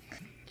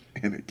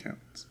 And it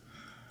counts.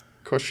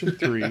 Question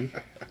 3.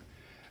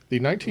 The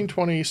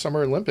 1920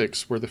 Summer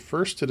Olympics were the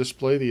first to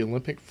display the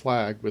Olympic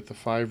flag with the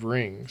 5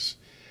 rings.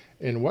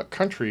 In what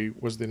country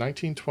was the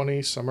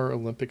 1920 Summer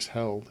Olympics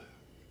held?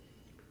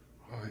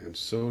 I am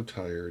so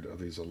tired of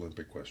these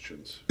Olympic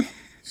questions.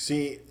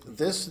 See,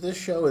 this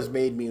show has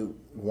made me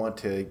want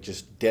to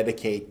just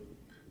dedicate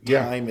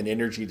Yeah. time and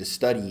energy to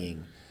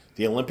studying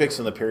the Olympics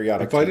and the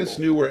periodic If I table. just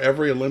knew where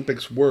every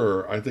Olympics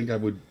were, I think I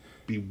would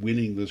be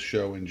winning this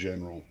show in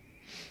general.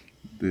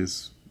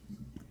 This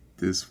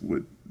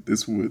would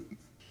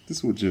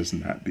just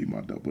not be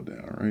my double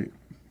down, right?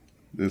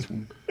 This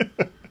one.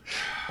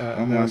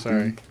 I'm No, locked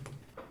sorry. in.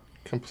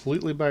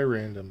 Completely by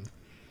random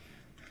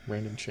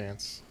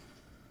chance.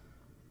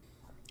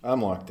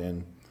 I'm locked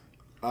in.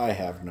 I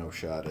have no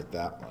shot at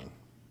that one.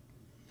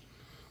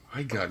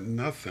 I got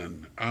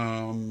nothing.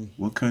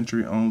 What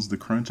country owns the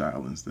Crunch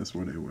Islands? That's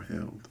where they were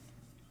held.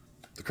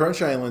 The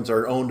Crunch Islands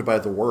are owned by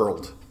the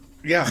world.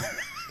 Yeah.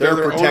 They're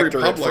their a own protectorate for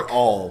republic.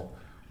 all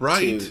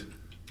Right.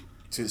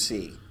 to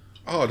see.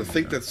 Oh, to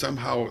think that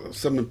somehow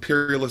some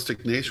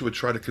imperialistic nation would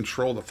try to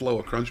control the flow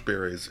of crunch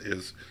berries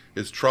is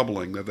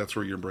troubling. That's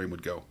where your brain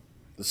would go.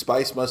 The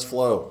spice must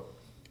flow.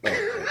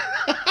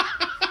 That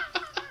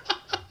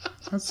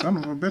son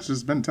of a bitch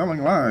has been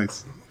telling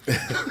lies.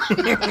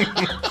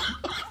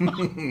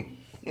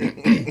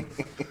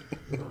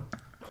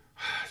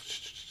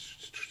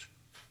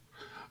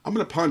 I'm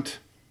going to punt.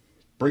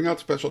 Bring out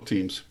special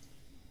teams.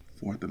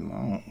 For the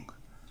long.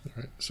 All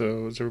right,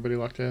 so is everybody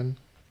locked in?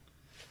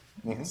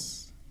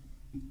 Yes.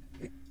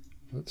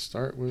 Let's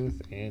start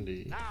with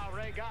Andy. Now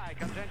Ray Guy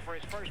comes in for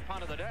his first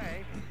punt of the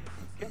day.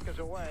 Kick is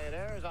away.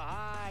 There's a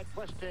high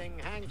twisting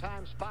hang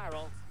time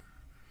spiral.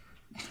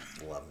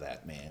 Love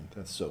that, man.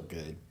 That's so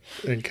good.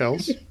 And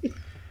Kels?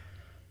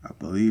 I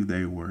believe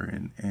they were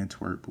in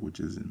Antwerp, which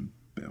is in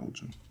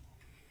Belgium.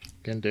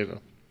 And Devo.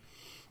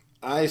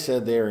 I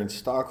said they're in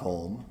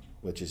Stockholm,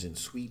 which is in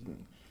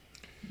Sweden.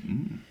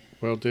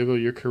 Well,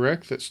 Devo, you're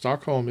correct that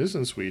Stockholm is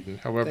in Sweden.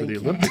 However, Thank the you.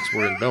 Olympics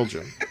were in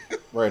Belgium.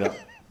 Right up.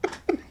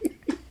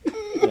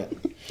 Yeah.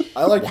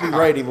 I like to be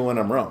right even when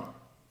I'm wrong.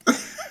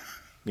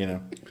 You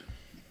know?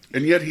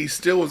 And yet he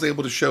still was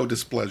able to show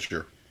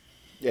displeasure.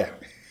 Yeah.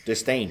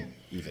 Disdain,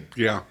 even.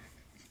 Yeah.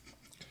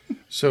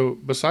 So,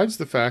 besides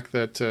the fact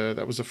that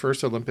that was the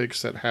first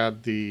Olympics that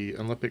had the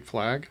Olympic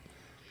flag,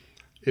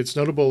 it's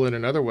notable in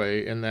another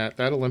way in that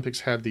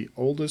Olympics had the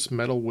oldest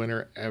medal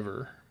winner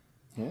ever.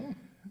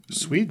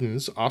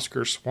 Sweden's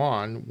Oscar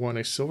Swan won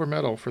a silver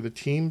medal for the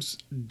team's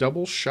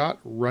double shot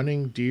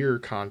running deer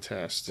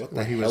contest. What the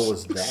when he hell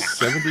was that?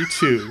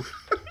 72.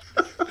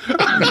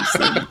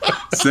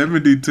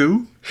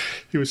 72?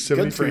 He was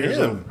Good 72 for years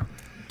old. him.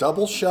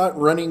 Double shot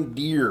running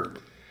deer.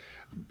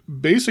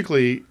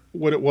 Basically,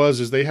 what it was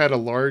is they had a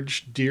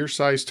large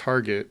deer-sized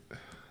target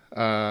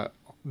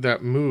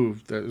that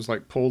moved, that was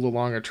like pulled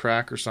along a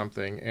track or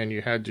something, and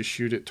you had to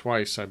shoot it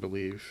twice, I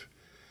believe.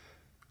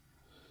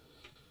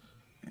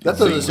 That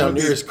doesn't sound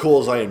near as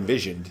cool as I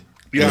envisioned.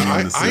 Yeah, on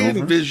the I silver?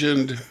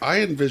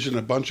 envisioned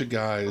a bunch of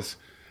guys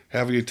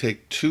having to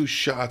take 2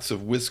 shots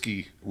of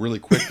whiskey really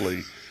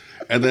quickly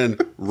and then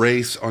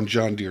race on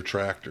John Deere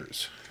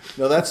tractors.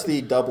 No, that's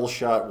the double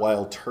shot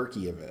wild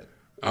turkey event.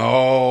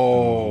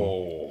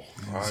 Oh.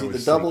 I See, the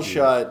was double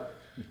thinking shot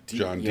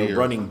John Deere.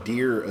 running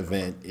deer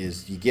event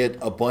is you get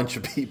a bunch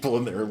of people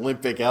in their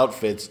Olympic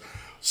outfits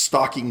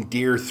stalking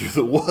deer through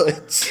the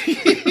woods.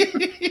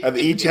 And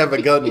they each have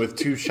a gun with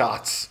 2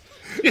 shots.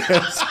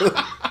 Yeah,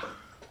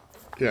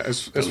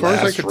 as far as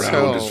I Last could round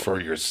tell, is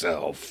for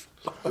yourself.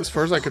 as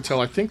far as I could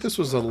tell, I think this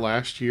was the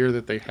last year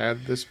that they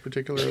had this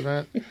particular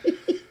event.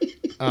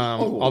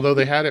 Although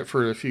they had it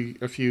for a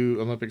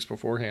few Olympics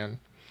beforehand,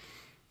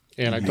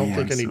 and I don't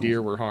think any deer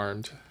were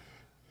harmed.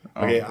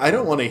 Okay, I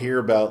don't want to hear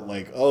about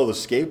the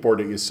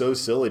skateboarding is so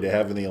silly to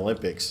have in the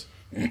Olympics.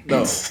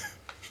 No.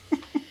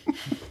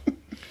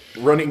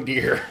 Running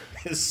deer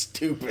is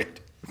stupid.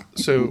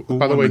 So, Who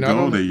by the won way, the not gold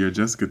only, that year?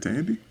 Jessica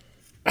Tandy?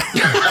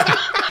 It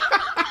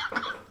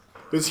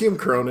was Hume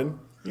Cronin,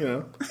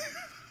 not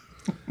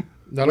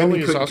women only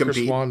is couldn't Oscar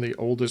compete. Swan the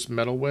oldest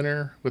medal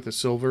winner with a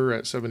silver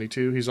at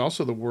 72, he's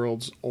also the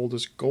world's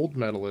oldest gold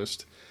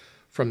medalist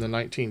from the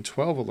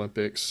 1912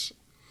 Olympics,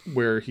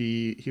 where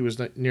he was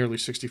nearly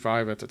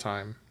 65 at the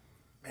time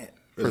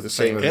for the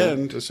same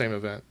event. the same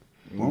event.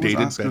 Where was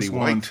Dated Oscar Betty Swan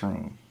White.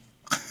 from?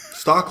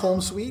 Stockholm,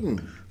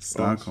 Sweden.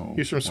 Stockholm.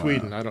 He's from Wow.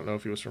 Sweden. I don't know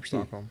if he was from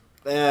Stockholm.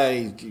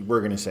 We're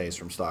going to say it's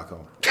from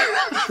Stockholm.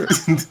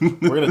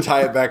 We're going to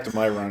tie it back to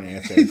my wrong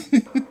answer.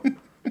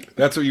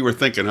 That's what you were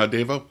thinking, huh,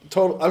 Davo?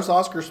 I was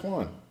Oscar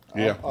Swan.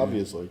 Yeah.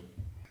 Obviously.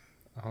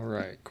 All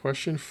right.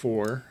 Question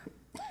 4.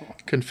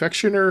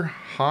 Confectioner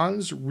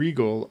Hans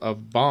Riegel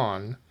of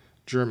Bonn,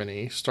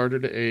 Germany,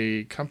 started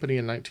a company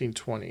in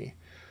 1920.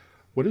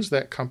 What is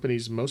that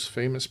company's most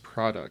famous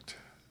product?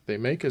 They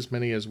make as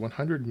many as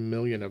 100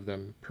 million of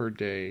them per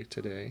day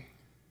today.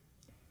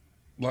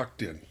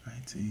 Locked in.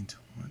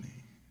 1920.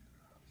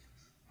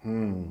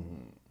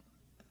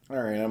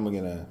 All right, I'm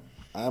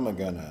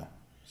gonna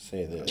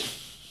say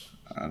this.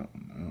 I don't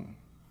know.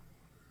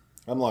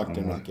 I'm locked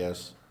in, I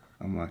guess.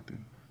 I'm locked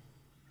in.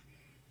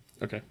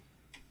 Okay.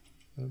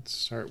 Let's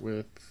start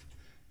with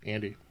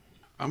Andy.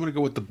 I'm going to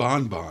go with the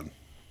Bonbon.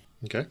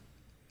 Okay.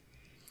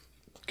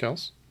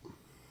 Kels?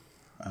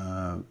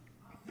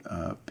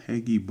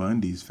 Peggy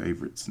Bundy's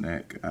favorite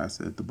snack. I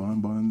said the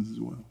bonbons as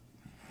well.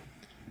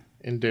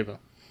 And Deva.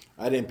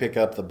 I didn't pick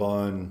up the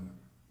bun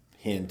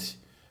hint.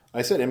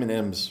 I said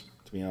M&M's,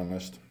 to be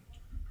honest.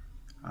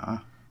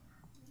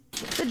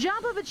 The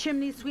job of a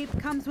chimney sweep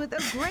comes with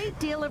a great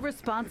deal of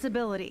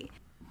responsibility.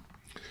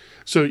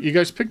 So you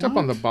guys picked up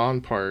on the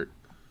Bonn part,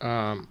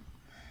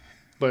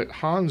 but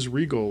Hans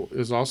Riegel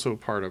is also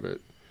part of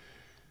it.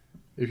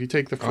 If you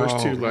take the first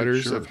two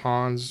letters of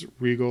Hans,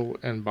 Riegel,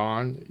 and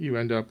Bonn, you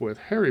end up with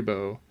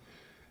Haribo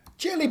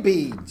Jelly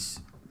beans.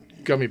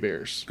 gummy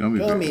bears.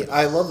 Gummy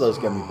I love those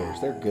gummy bears.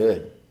 They're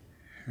good.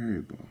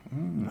 Haribo.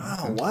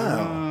 Oh,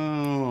 wow.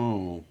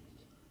 Oh.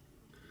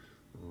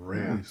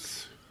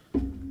 Rats.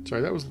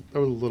 Sorry, that was a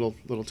little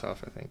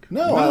tough, I think.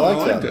 No, I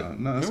like liked that. it.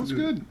 No, that's That was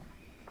good. good.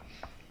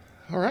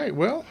 All right,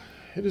 well,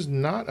 it is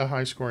not a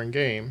high-scoring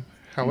game.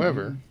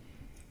 However,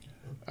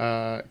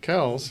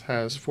 Kels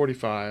has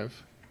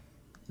 45.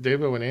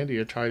 Devo and Andy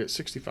are tied at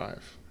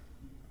 65.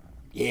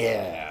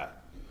 Yeah.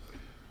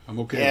 I'm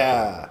okay.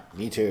 Yeah,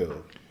 me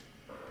too.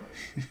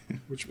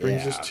 Which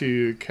brings us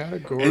to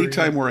category...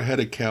 Anytime we're ahead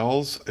of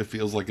Cal's, it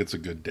feels like it's a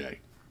good day.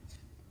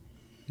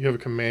 You have a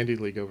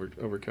commanding league over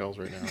Kels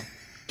right now.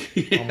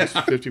 Almost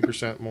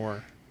 50%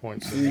 more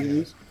points than he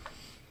has.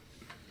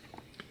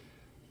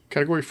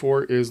 Category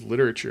 4 is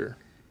literature.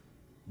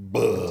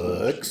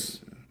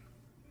 Books.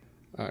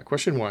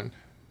 Question 1.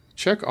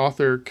 Czech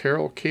author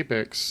Karel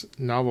Čapek's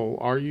novel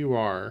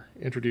R.U.R.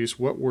 introduced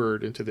what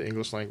word into the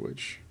English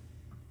language?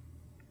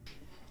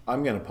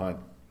 I'm going to punt.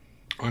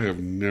 I have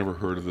never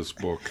heard of this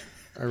book.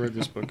 I read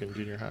this book in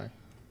junior high.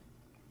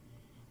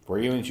 Were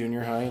you in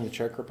junior high in the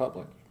Czech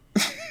Republic?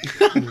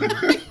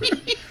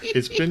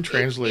 It's been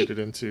translated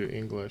into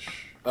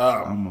English.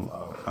 I'm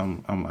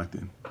locked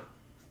in.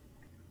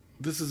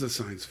 This is a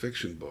science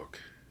fiction book,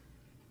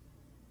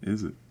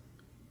 Is it?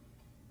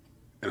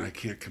 and I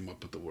can't come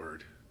up with the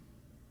word.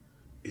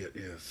 It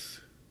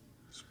is.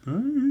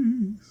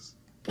 Space.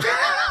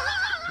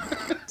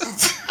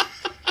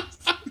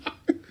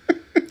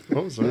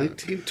 What was that?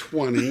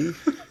 1920.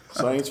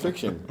 Science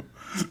fiction.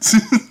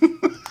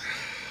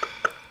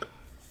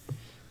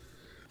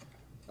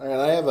 All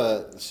right, I have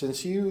a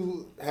since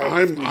you have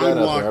I'm threw that out there,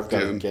 I've locked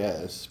got a in.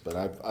 guess, but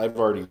I've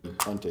already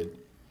punted.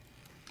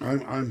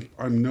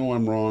 I know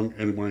I'm wrong,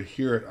 and when I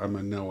hear it, I'm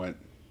gonna know it.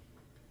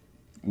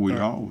 We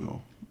all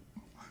will.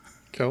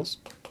 Kels,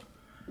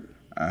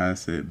 I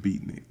said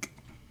beatnik.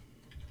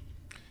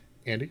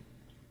 Andy,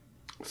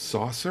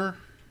 Saucer?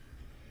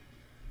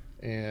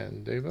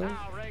 and Devo.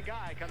 Now Ray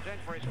Guy comes in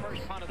for his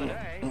first punt of the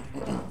day.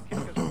 Kick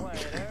is away.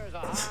 There's a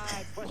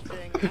high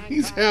twisting.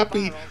 He's hang-time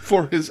happy spiral.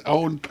 for his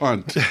own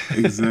punt.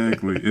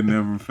 Exactly. It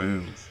never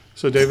fails.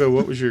 So, Devo,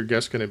 what was your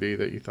guess going to be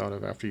that you thought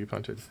of after you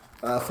punted?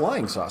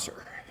 Flying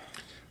saucer.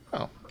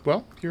 Oh,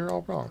 well, you're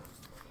all wrong.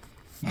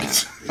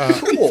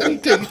 Cool.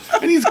 And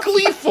he's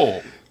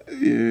gleeful.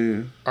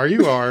 Yeah.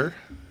 RUR,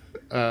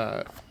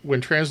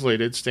 when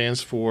translated,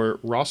 stands for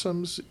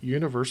Rossum's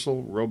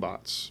Universal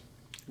Robots.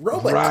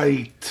 Robot.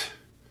 Right.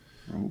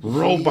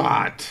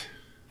 Robot.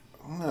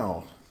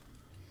 No.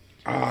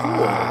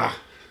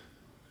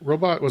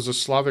 Robot was a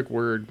Slavic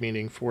word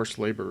meaning forced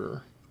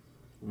laborer.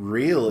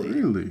 Really?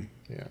 Really?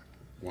 Yeah.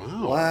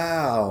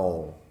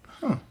 Wow.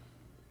 Wow.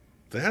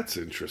 That's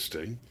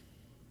interesting.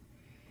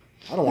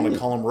 I don't want to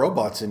call them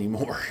robots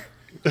anymore.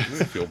 I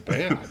feel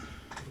bad.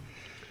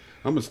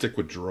 I'm gonna stick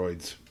with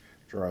droids.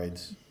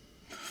 Droids.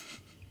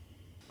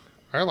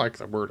 I like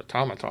the word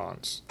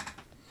automatons.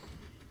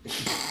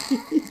 It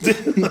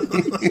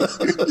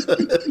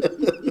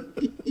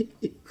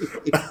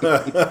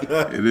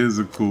is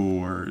a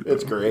cool word.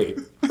 It's great.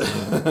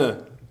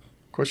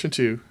 Question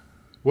 2.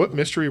 What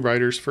mystery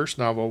writer's first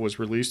novel was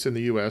released in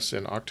the U.S.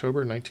 in October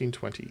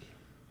 1920?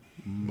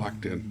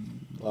 Locked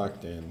in.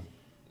 Locked in.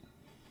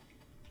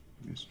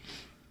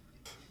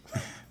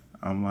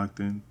 I'm locked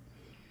in.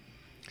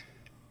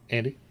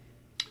 Andy?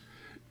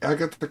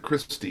 Agatha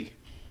Christie.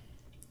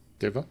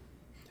 Deva?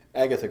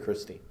 Agatha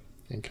Christie.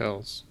 And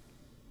Kels?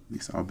 At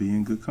least I'll be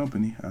in good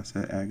company. I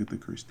said Agatha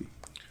Christie.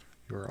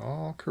 You are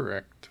all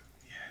correct.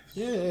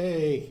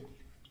 Yay.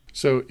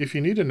 So, if you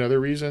need another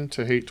reason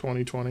to hate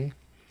 2020,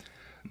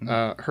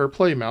 her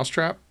play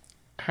Mousetrap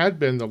had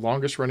been the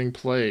longest running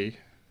play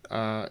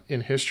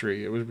in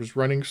history. It was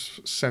running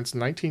since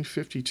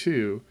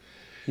 1952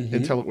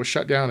 until it was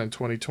shut down in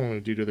 2020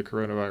 due to the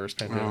coronavirus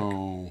pandemic.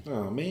 Oh.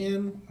 Oh,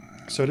 man.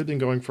 So it had been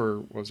going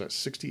for, what was that,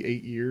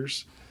 68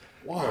 years?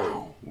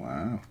 Whoa.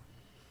 Wow. All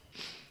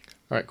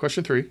right,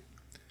 question 3.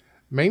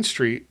 Main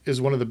Street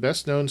is one of the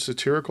best-known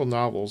satirical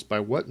novels by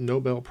what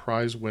Nobel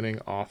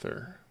Prize-winning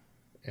author?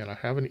 And I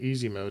have an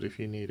easy mode if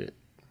you need it.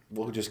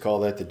 We'll just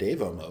call that the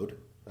Devo mode.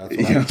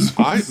 That's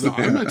what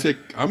Yeah.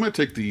 I'm gonna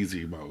take the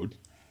easy mode.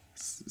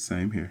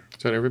 Same here.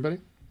 Is that everybody?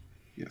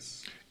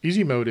 Yes.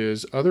 Easy mode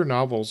is other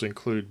novels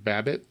include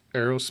Babbitt,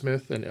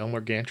 Aerosmith, and Elmer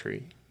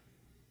Gantry.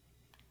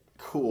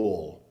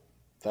 Cool.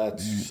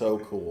 That's so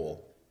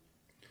cool.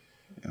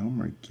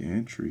 Elmer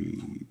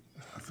Gantry.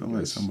 I feel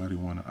like somebody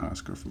won an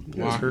Oscar for This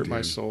Blood. hurt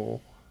my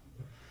soul.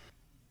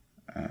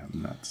 I have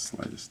not the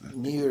slightest idea.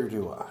 Neither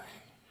do I.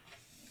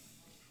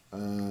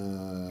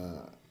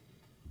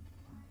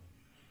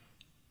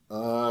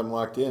 I'm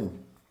locked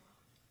in.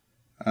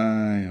 I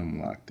am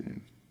locked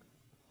in.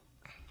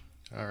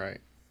 All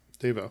right.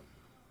 Devo.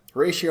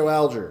 Horatio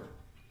Alger.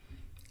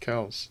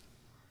 Kels.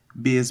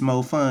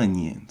 Bismo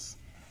Funyuns.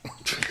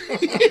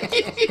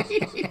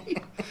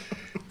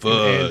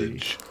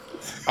 Fudge.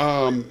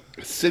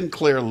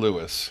 Sinclair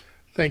Lewis.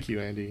 Thank you,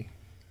 Andy.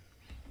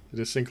 It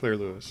is Sinclair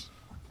Lewis.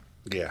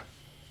 Yeah.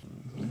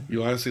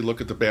 You honestly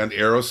look at the band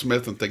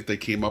Aerosmith and think they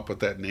came up with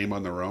that name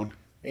on their own?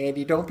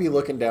 Andy, don't be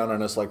looking down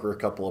on us like we're a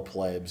couple of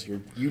plebs.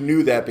 You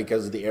knew that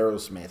because of the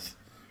Aerosmith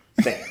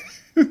thing.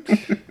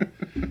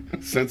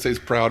 Sensei's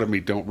proud of me.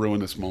 Don't ruin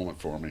this moment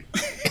for me.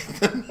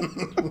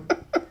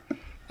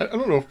 I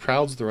don't know if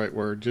proud's the right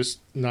word, just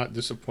not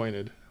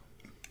disappointed.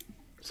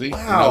 See?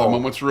 Wow. Another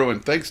moment's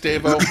ruined. Thanks,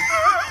 Davo.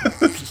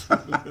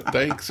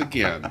 Thanks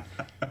again.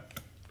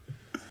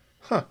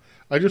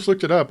 I just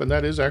looked it up, and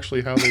that is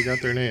actually how they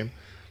got their name.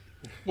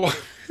 Well,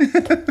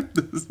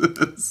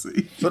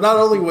 See? So not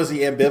only was he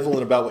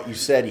ambivalent about what you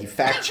said, he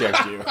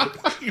fact-checked you.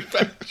 you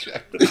fact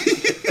checked.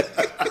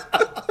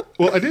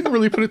 Well, I didn't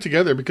really put it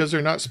together because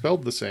they're not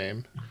spelled the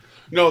same.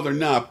 No, they're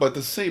not. But at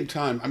the same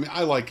time, I mean,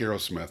 I like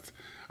Aerosmith.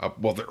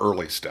 Well, the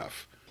early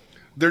stuff.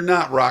 They're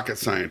not rocket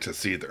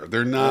scientists either.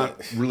 They're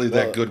not really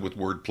that good with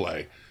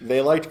wordplay.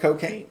 They liked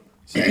cocaine.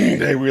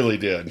 They really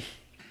did.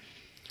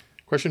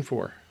 Question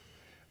 4.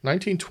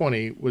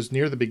 1920 was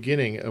near the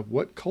beginning of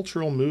what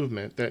cultural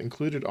movement that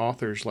included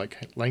authors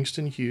like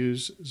Langston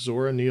Hughes,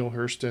 Zora Neale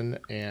Hurston,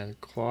 and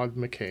Claude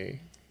McKay?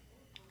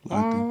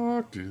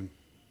 Locked in.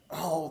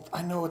 Oh,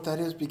 I know what that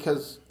is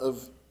because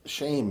of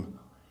shame.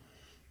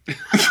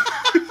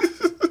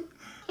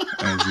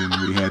 As in,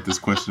 we had this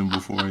question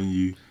before and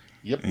you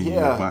Yep. and you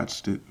Yeah.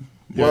 botched it.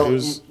 Yeah, Well, it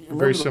was you a remember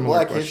very the similar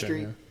Black question.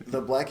 History. Yeah.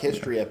 The Black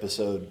History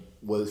episode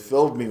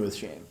filled me with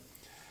shame.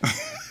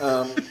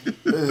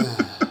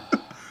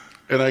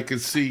 And I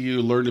could see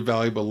you learned a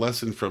valuable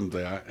lesson from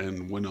that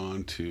and went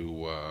on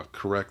to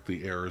correct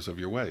the errors of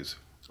your ways.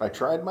 I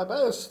tried my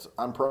best.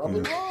 I'm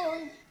probably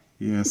wrong.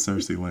 Yeah,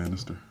 Cersei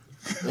Lannister.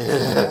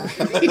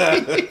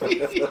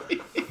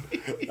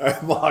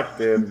 I'm locked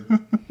in.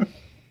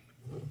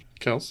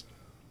 Kels?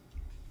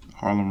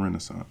 Harlem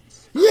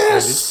Renaissance.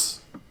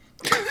 Yes!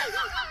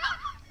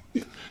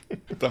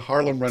 The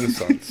Harlem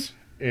Renaissance.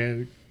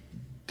 And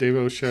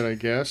Devo, should I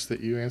guess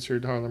that you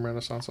answered Harlem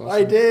Renaissance also?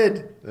 I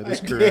did. That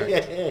is correct.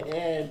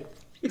 Did.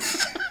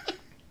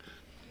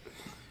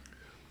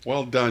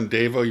 Well done,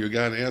 Davo. You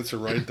got an answer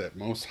right that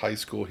most high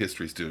school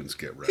history students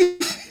get right.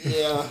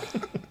 Yeah.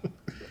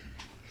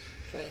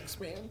 Thanks,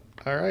 man.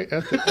 All right,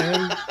 at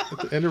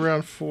the end of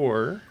round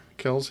 4,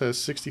 Kels has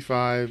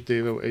 65,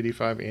 Devo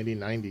 85, Andy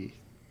 90.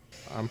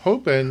 I'm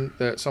hoping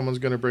that someone's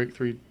going to break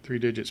three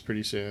digits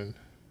pretty soon.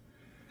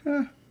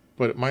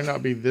 But it might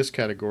not be this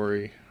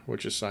category,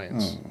 which is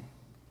science.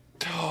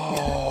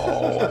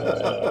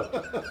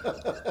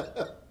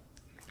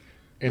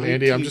 And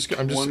Andy, I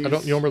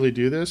don't normally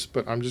do this,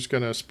 but I'm just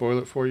going to spoil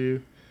it for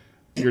you.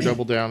 Your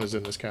double down is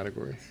in this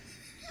category.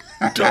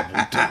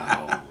 Double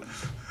down.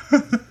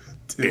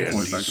 10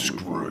 points Andy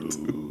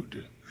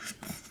screwed.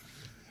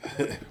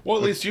 Well,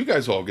 at least you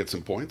guys all get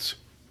some points.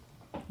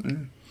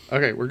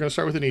 Okay, we're going to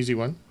start with an easy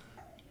one.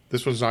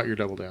 This one's not your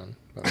double down.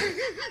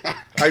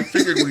 I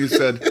figured when you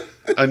said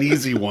an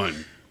easy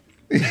one.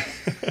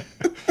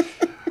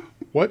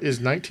 What is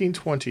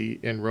 1920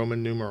 in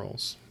Roman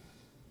numerals?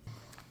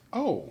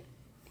 Oh,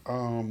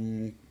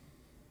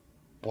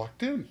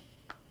 blocked in.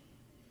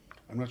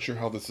 I'm not sure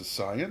how this is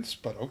science,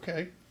 but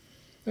okay.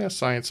 Yeah,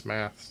 science,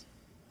 math.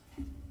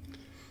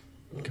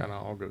 Kind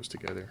of all goes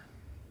together.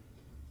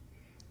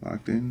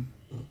 Locked in.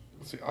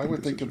 See, I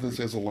would think of this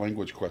as a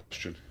language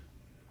question.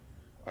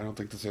 I don't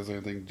think this has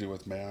anything to do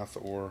with math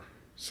or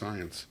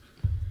science.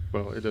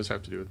 Well, it does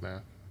have to do with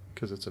math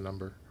because it's a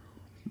number.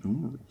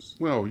 Numerals.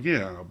 Well,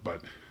 yeah,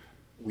 but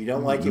We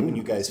don't like it when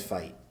you guys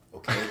fight,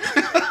 okay?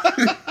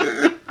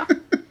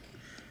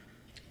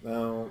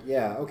 No,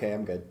 yeah, okay,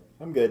 I'm good.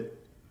 I'm good.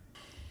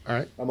 All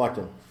right, I'm locked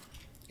in.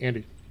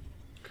 Andy.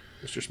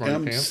 Mr.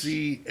 Smarty Pants.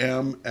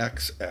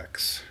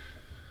 MCMXX.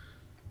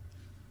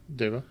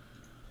 Deva.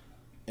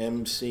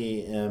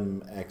 MCMXX.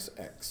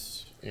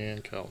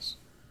 And Kels.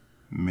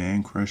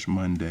 Man Crush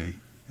Monday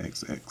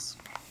XX.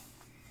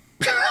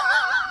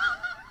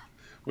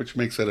 Which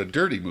makes it a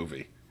dirty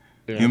movie.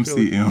 Yeah,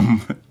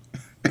 MCM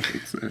I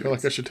feel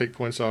like I should take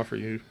points off for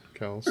you,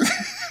 Kels.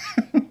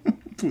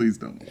 Please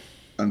don't.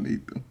 I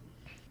need them.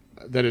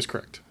 That is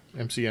correct.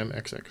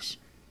 MCMXX.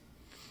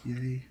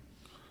 Yay.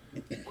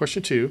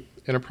 Question 2.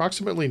 In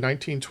approximately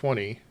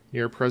 1920,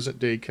 near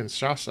present-day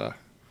Kinshasa,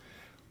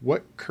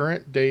 what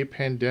current-day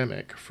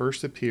pandemic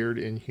first appeared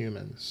in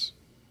humans?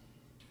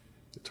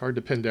 It's hard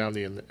to pin down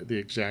the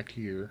exact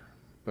year,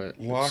 but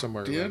Locked it's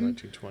somewhere in? around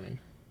 1920.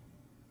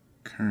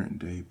 Current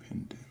day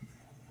pandemic.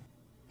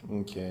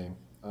 Okay,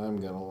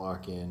 I'm gonna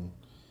lock in.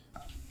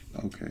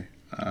 Okay.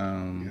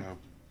 Yeah.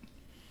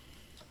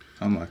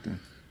 I'm locked in.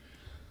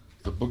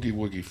 The Boogie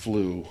Woogie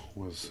flu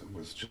was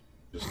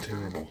just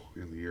terrible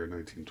in the year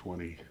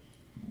 1920.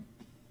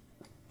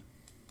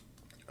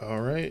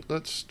 All right,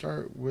 let's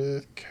start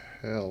with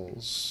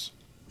Kels.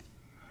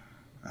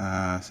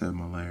 I said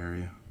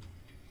malaria.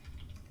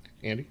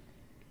 Andy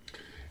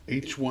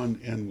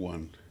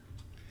H1N1.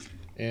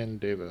 and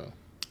Devo.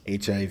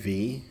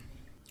 HIV.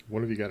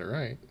 One of you got it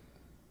right.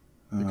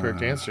 The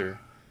correct answer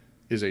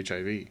is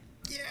HIV.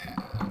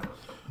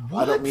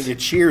 I don't mean to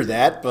cheer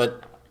that,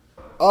 but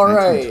all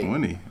right.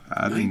 1920.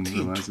 I didn't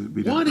realize it'd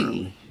be that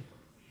 1920.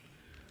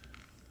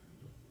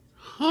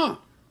 early.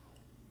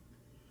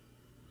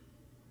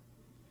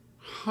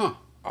 Huh.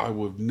 I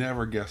would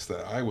never guess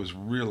that. I was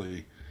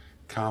really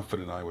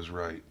confident I was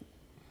right.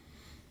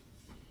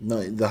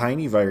 No, the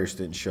Heine virus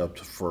didn't show up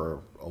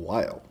for a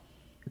while.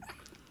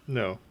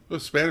 No.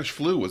 The Spanish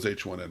flu was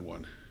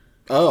H1N1.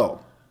 Oh,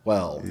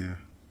 well. Yeah.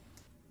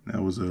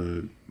 That was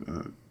a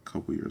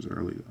couple years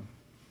early, though.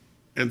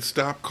 And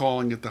stop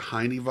calling it the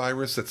Heine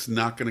virus. That's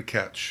not going to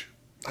catch.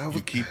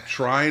 You keep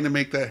trying to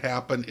make that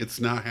happen. It's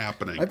not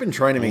happening. I've been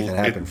trying to make that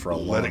happen for a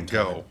long Let time. it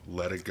go.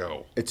 Let it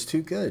go. It's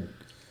too good.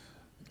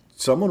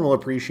 Someone will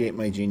appreciate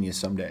my genius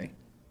someday.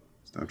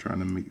 Stop trying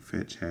to make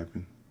fetch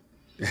happen.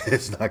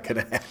 It's not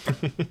going to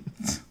happen.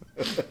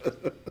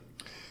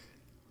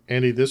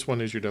 Andy, this one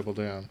is your double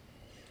down.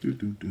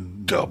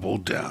 Double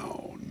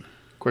down.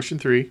 Question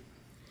 3.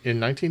 In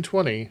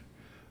 1920,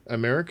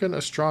 American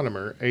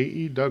astronomer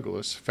A.E.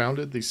 Douglas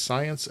founded the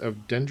science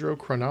of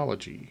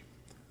dendrochronology.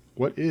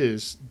 What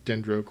is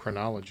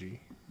dendrochronology?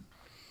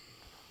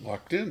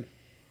 Locked in.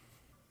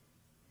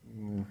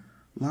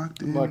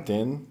 Locked in. Locked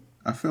in.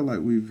 I feel like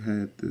we've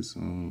had this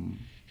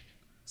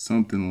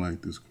something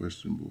like this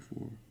question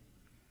before.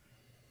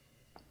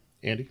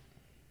 Andy?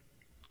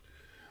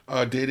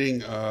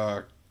 Dating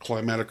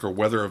climatic or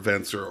weather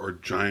events or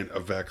giant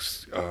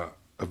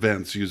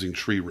events using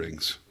tree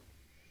rings.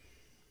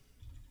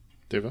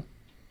 Deva?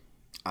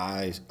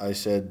 I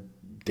said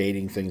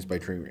dating things by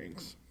tree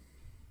rings.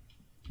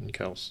 And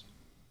Kels?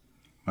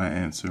 My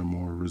answer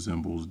more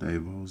resembles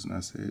Davo's, and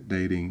I said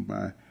dating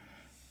by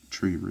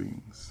tree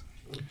rings.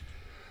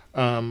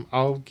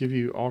 I'll give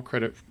you all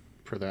credit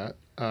for that.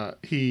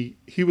 He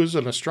was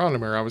an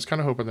astronomer. I was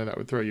kind of hoping that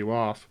would throw you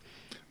off.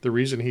 the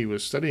reason he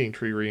was studying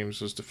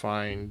triremes was to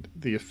find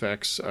the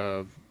effects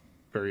of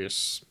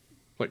various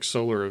like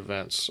solar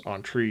events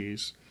on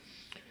trees.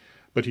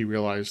 But he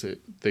realized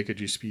that they could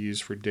just be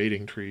used for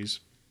dating trees.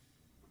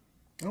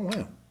 Oh,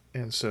 wow.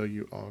 And so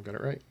you all got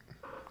it right.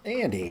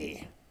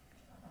 Andy.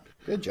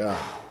 Good job.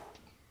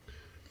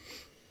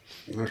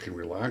 I can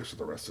relax with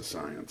the rest of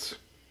science.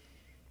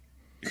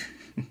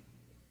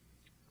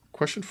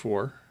 Question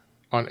 4.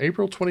 On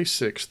April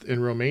 26th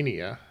in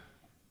Romania,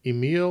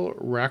 Emil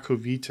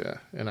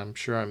Rakovita, and I'm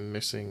sure I'm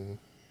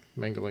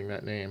mangling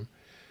that name,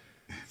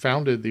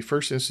 founded the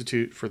first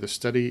institute for the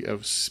study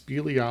of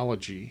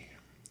speleology.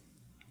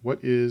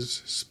 What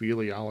is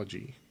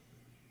speleology?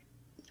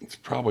 It's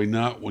probably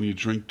not when you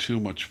drink too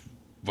much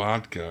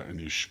vodka and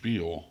you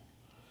spiel.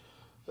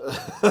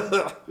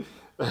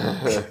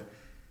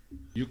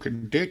 You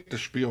can date the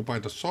spiel by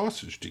the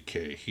sausage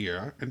decay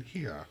here and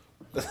here.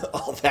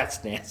 Oh,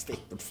 that's nasty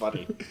and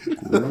funny.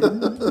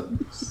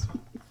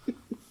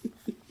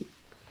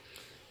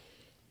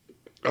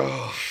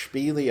 Oh,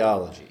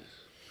 speleology.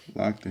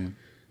 Locked in.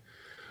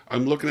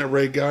 I'm looking at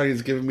Ray Guy.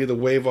 He's giving me the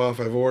wave off.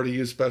 I've already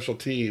used special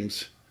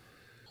teams.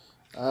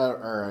 All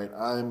right,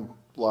 I'm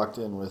locked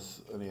in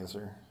with an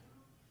answer.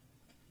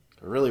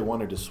 I really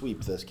wanted to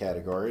sweep this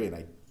category, and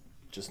I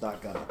just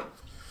not gonna.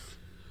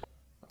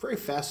 I'm very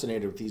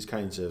fascinated with these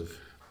kinds of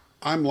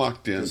I'm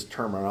locked in. this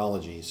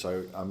terminology,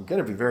 so I'm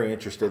going to be very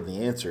interested in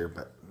the answer.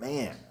 But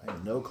man, I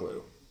have no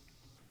clue.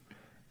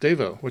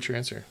 Devo, what's your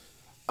answer?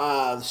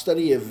 The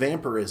study of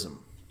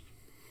vampirism.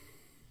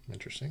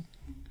 Interesting.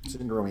 It's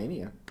in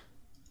Romania.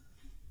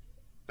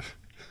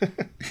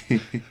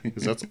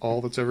 Because that's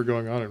all that's ever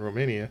going on in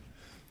Romania.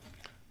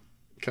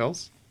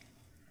 Kels?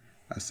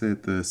 I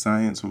said the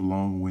science of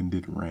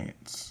long-winded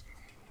rants.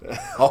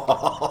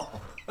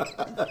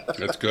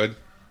 That's good.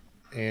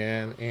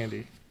 And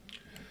Andy?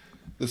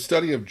 The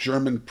study of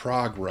German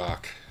prog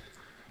rock.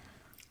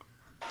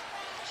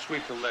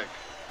 Sweep the leg.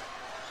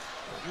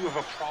 You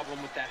have a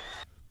problem with that?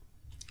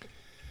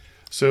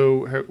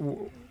 So,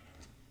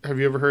 have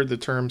you ever heard the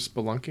term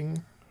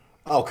spelunking?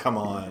 Oh, come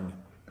on.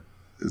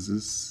 Is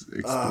this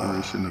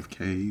exploration of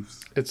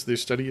caves? It's the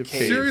study of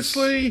caves.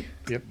 Seriously?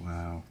 Yep.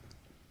 Wow.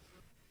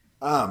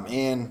 Ah,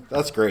 man,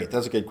 that's great.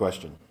 That's a good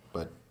question.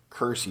 But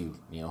curse you,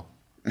 Neil.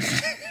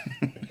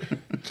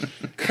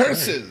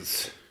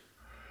 Curses.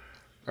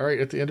 All right,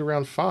 at the end of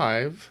round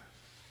 5,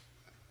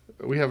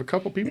 we have a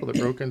couple people that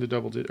broke into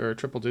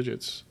triple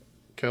digits.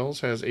 Kels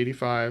has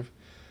 85,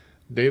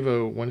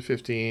 Devo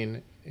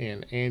 115,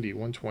 and Andy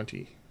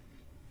 120.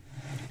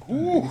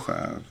 Ooh,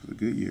 5. A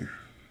good year.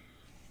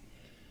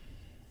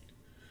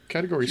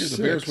 Category Yeah, 6.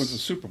 the Bears went to the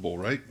Super Bowl,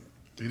 right?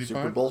 85?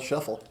 Super Bowl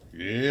shuffle.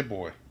 Yeah,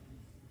 boy.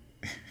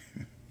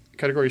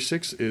 Category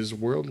 6 is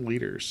world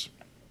leaders.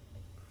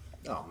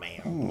 Oh,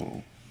 man.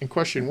 Oh. And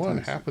question 1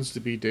 happens to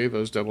be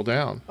Devo's Double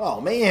Down.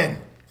 Oh,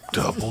 man.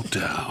 Double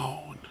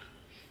down.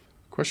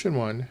 Question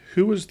 1.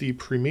 Who was the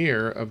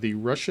premier of the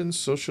Russian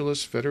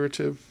Socialist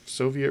Federative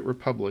Soviet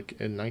Republic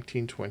in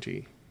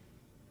 1920?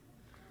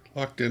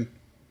 Locked in.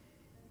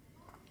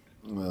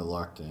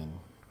 Locked in.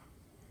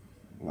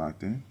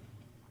 Locked in.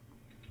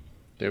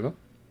 Devo?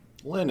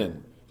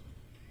 Lenin.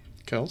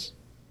 Kels?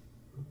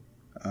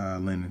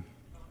 Lenin.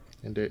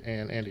 And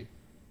Andy?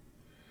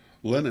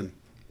 Lenin.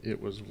 It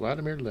was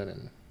Vladimir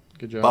Lenin.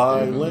 Good job.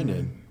 By Devo.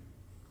 Lenin.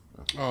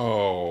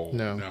 Oh,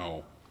 No.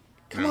 no.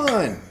 Come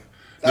on.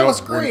 That No,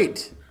 was we're-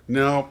 great.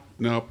 No,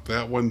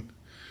 that one.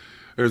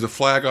 There's a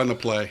flag on the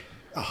play.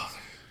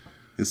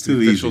 It's The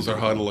too easy. officials are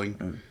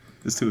huddling.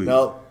 It's too easy.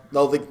 No,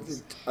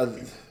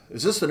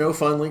 is this the no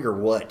fun league or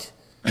what?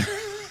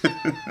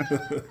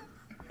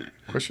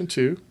 Question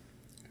 2.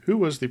 Who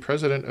was the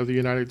President of the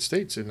United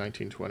States in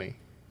 1920?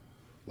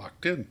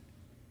 Locked in.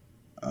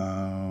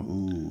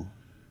 Ooh.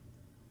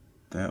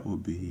 That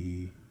would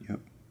be, yep,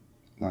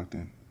 locked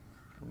in.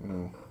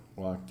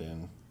 Locked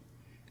in.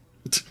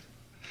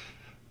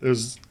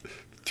 There's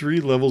 3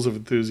 levels of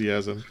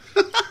enthusiasm.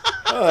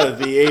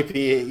 The AP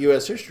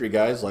U.S. history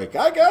guy is like,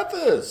 I got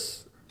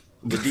this.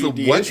 The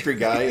DD what? history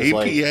guy is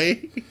like,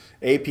 APA?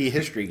 AP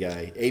history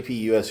guy, AP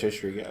U.S.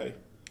 history guy.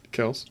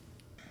 Kels?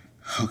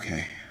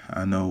 Okay.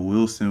 I know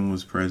Wilson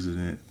was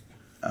president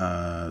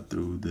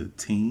through the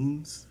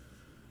teens,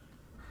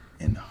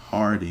 and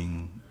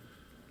Harding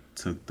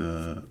took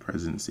the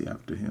presidency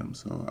after him.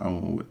 So I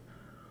went with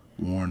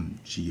Warren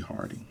G.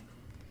 Harding.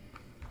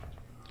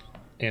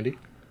 Andy?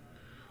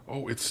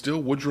 Oh, it's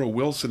still Woodrow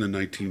Wilson in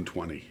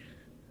 1920.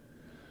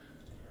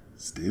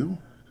 Still?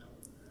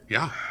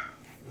 Yeah.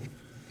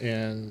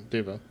 And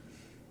Devo?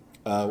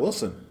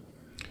 Wilson,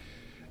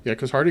 Yeah,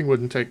 because Harding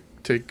wouldn't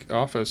take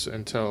office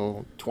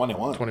until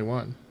 21.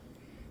 21.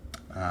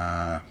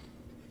 It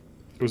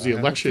was the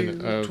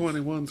election of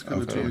 21's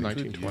going to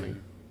 1920.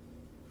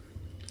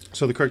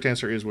 So the correct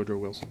answer is Woodrow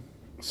Wilson.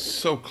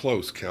 So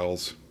close,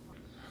 Kells.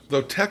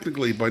 Though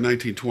technically, by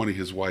 1920,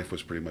 his wife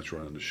was pretty much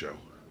running the show.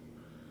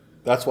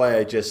 That's why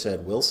I just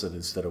said Wilson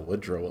instead of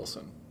Woodrow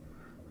Wilson.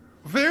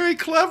 Very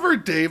clever,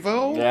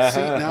 Davo. Yeah.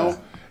 See,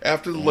 now,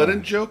 after the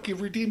Lennon joke,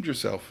 you've redeemed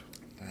yourself.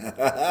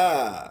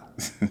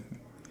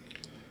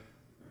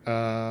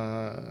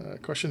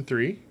 Question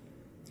 3.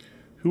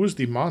 Who was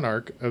the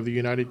monarch of the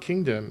United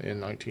Kingdom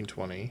in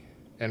 1920?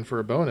 And for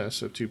a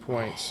bonus of 2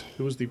 points,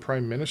 who was the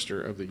Prime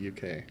Minister of the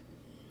UK?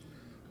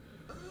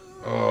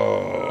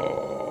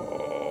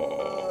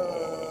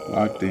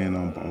 Locked in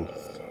on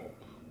both.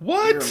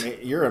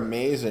 What? You're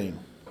amazing.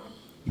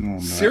 No, I'm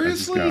not.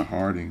 Seriously? I just got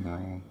Harding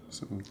wrong.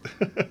 So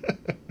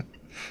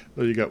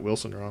Well, you got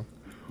Wilson wrong.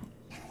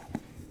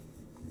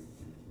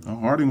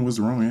 Harding was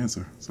the wrong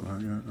answer. So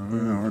I got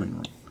Harding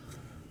wrong.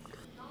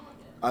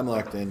 I'm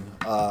locked in.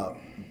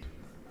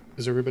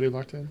 Is everybody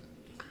locked in?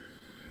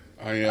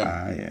 I am.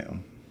 I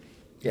am.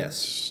 Yes.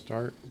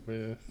 Start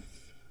with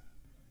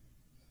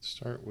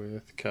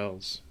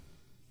Kels.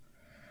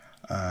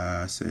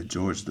 I said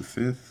George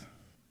V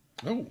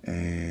Oh.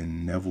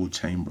 and Neville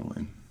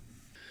Chamberlain.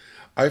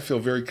 I feel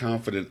very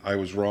confident I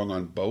was wrong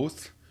on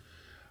both.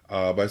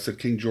 But I said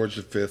King George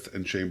V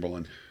and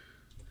Chamberlain.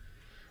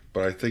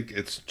 But I think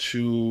it's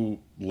too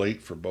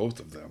late for both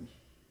of them.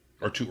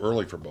 Or too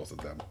early for both of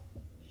them.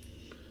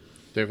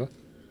 Deva?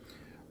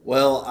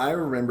 Well, I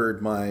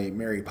remembered my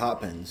Mary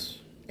Poppins,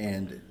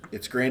 and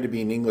it's grand to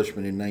be an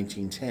Englishman in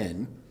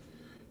 1910.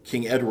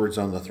 King Edward's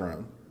on the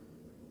throne.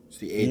 It's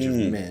the age of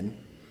men.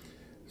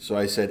 So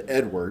I said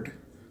Edward.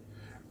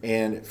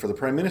 And for the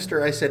Prime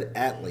Minister, I said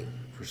Attlee.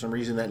 For some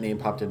reason, that name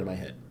popped into my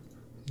head.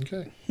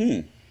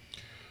 Okay.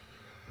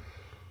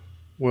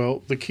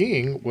 Well, the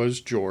king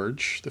was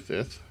George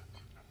V,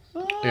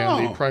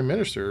 and the Prime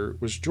Minister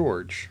was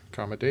George,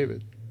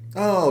 David.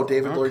 Oh,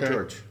 David Lloyd Okay.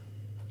 George.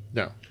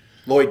 No.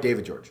 Lloyd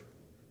David George.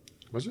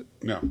 Was it?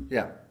 No.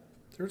 Yeah.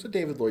 There was a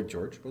David Lloyd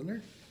George,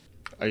 wasn't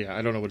there? Yeah,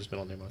 I don't know what his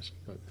middle name was,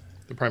 but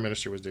the Prime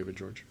Minister was David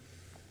George.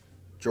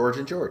 George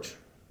and George.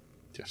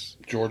 Yes.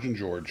 George and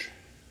George.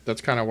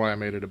 That's kind of why I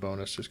made it a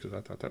bonus, just because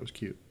I thought that was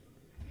cute.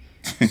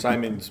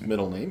 Simon's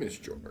middle name is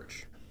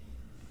George.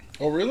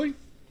 Oh, really?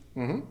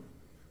 Mm-hmm.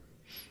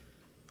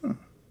 I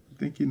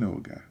think you know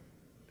a guy.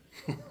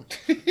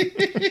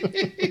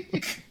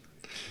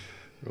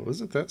 Well,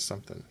 isn't that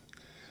something?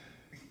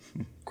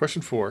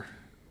 Question 4.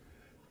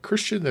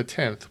 Christian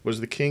X was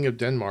the king of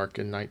Denmark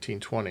in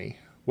 1920.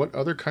 What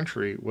other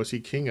country was he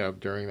king of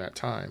during that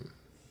time?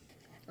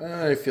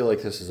 I feel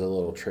like this is a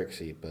little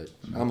tricksy, but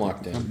I'm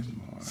locked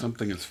in.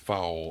 Something is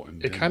foul.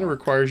 And It kind of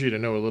requires you to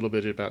know a little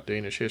bit about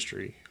Danish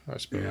history, I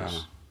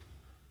suppose.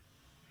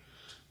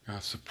 Yeah.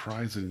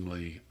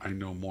 Surprisingly, I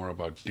know more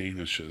about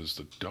Danish as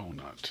the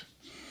donut.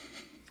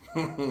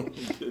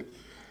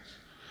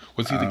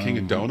 Was he the king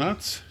of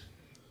donuts?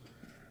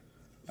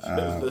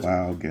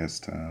 Wild guess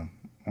time.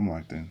 I'm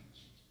locked in.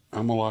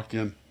 I'm a lock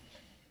in.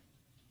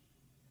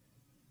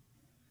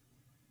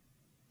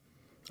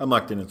 I'm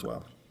locked in as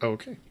well.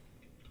 Okay.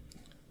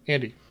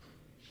 Andy.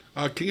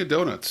 King of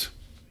donuts.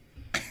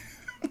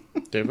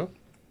 Devo.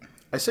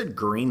 I said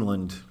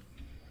Greenland.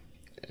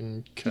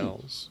 And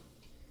Kels.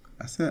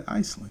 I said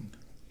Iceland.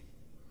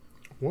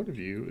 One of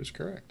you is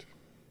correct.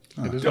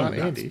 It is not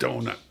Donuts. Andy.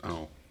 Donut.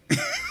 Oh.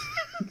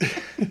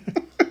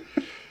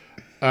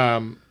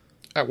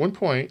 At one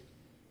point,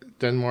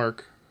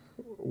 Denmark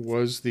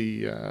was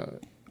the...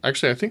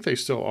 actually, I think they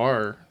still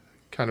are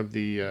kind of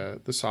the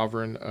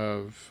sovereign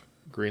of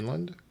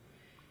Greenland.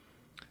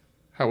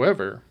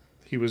 However,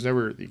 he was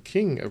never the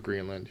king of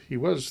Greenland. He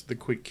was the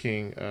quick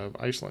king of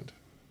Iceland.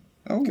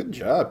 Oh, Good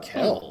job,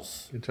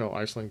 Kels. Until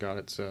Iceland got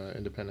its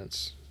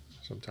independence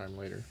sometime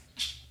later.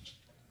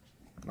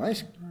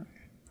 Nice.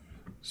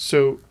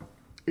 So,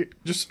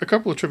 just a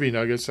couple of trivia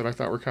nuggets that I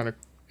thought were kind of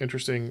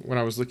interesting when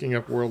I was looking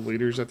up world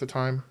leaders at the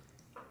time.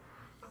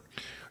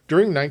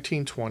 During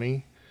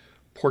 1920,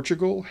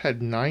 Portugal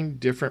had 9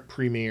 different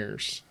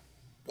premiers,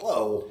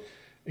 Whoa.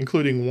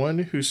 including one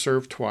who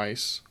served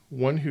twice,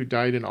 one who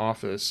died in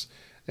office,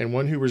 and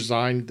one who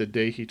resigned the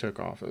day he took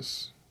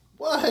office.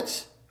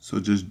 What? so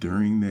just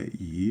during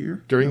that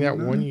year? During that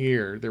 1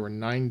 year, there were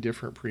 9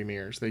 different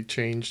premiers. They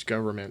changed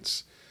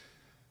governments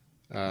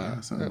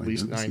sounds at like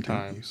least WCW. 9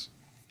 times.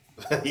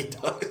 He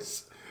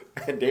does.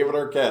 And David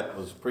Arquette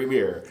was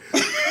premier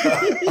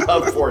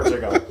of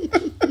Portugal.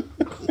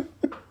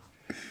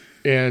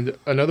 And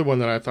another one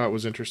that I thought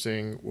was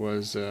interesting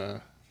was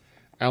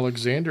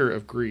Alexander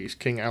of Greece,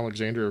 King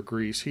Alexander of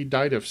Greece. He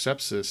died of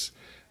sepsis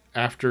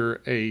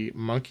after a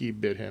monkey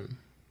bit him.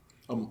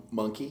 A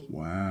monkey?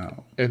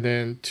 Wow. And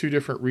then 2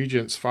 different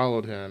regents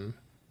followed him.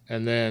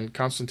 And then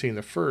Constantine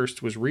I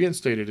was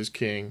reinstated as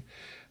king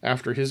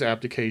after his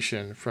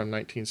abdication from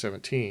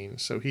 1917.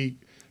 So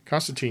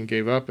Constantine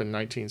gave up in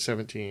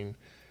 1917.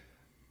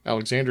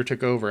 Alexander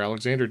took over.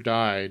 Alexander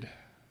died.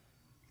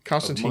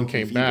 Constantine monkey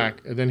came fever.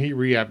 back, and then he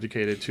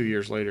re-abdicated 2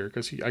 years later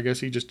because I guess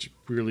he just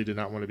really did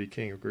not want to be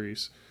king of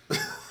Greece.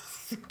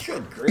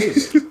 Good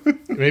grief.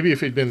 Maybe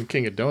if he'd been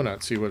king of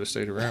donuts, he would have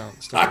stayed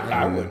around.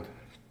 I would.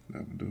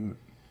 That would do it.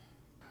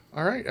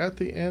 All right, at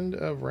the end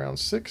of round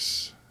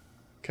 6,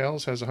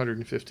 Kels has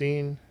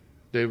 115,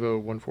 Devo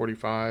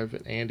 145,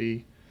 and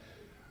Andy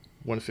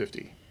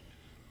 150.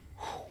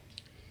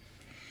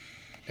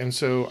 And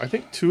so I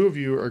think 2 of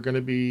you are going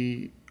to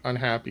be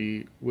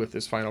unhappy with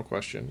this final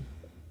question,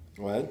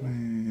 What?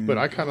 but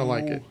I kind of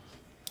like it.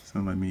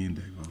 Sound like me and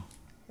Davo.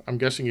 I'm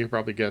guessing you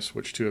probably guess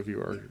which two of you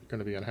are going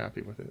to be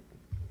unhappy with it.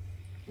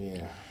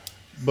 Yeah.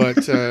 But,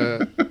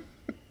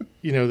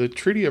 the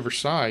Treaty of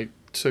Versailles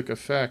took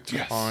effect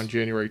on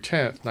January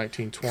 10th,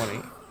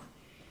 1920.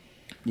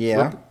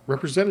 Yeah.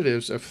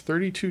 Representatives of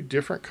 32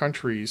 different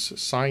countries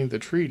signed the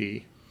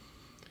treaty.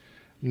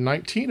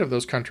 19 of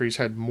those countries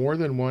had more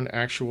than one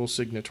actual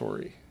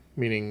signatory,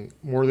 meaning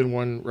more than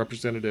one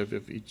representative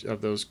of each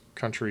of those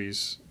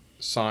countries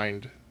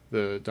signed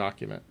the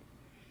document.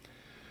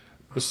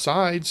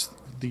 Besides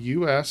the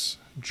U.S.,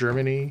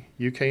 Germany,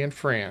 UK, and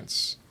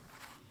France,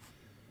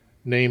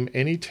 name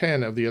any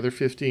 10 of the other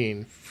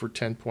 15 for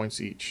 10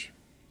 points each.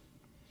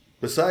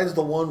 Besides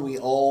the one we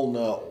all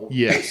know.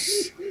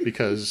 Yes,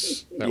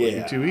 because that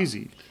would be too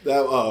easy.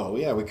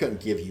 We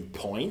couldn't give you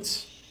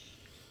points.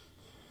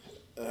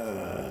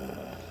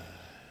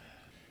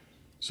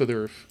 So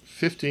there are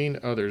 15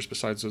 others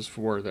besides those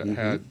 4 that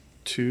had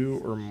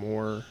 2 or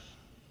more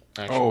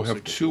actual have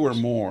signatures. 2 or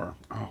more.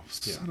 Oh,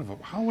 son of a...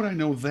 How would I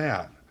know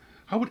that?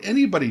 How would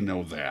anybody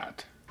know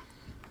that?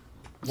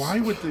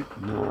 Why would they...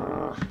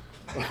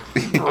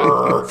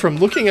 From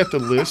looking at the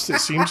list, it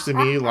seems to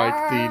me like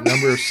the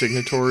number of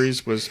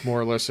signatories was more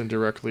or less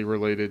indirectly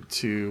related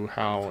to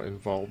how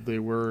involved they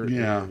were in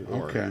the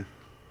war. Okay.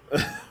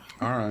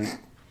 All right.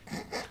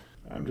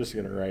 I'm just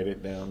going to write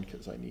it down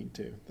because I need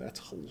to.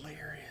 That's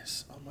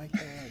hilarious. Oh, my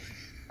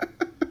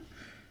God.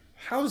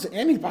 How's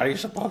anybody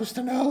supposed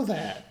to know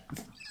that?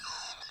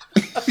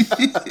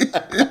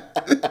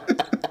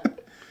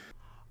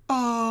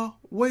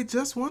 Wait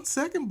just 1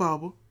 second,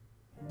 Bubba.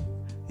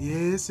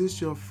 Yes, it's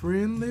your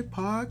friendly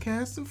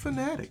podcasting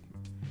fanatic.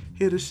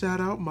 Here to shout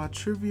out my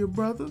trivia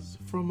brothers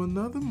from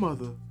another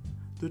mother,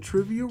 the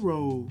Trivia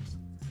Rogues.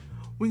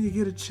 When you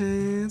get a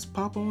chance,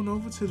 pop on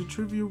over to the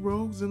Trivia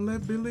Rogues and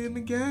let Billy and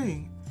the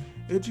gang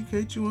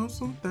educate you on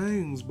some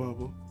things,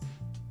 Bubba.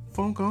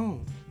 Funk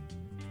on.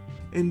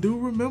 And do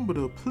remember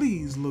to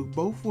please look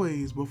both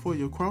ways before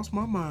you cross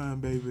my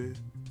mind, baby.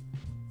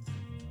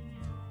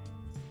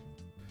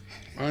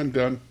 I'm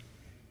done.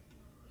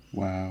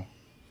 Wow.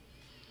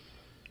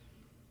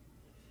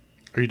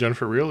 Are you done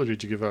for real, or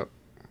did you give up?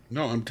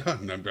 No, I'm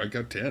done. I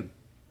got 10.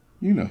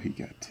 You know he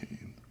got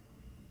 10.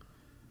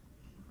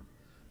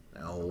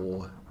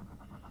 No.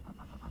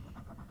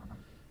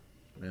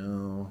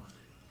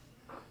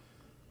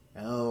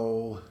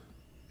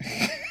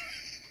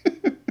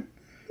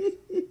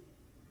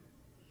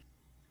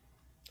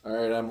 All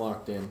right, I'm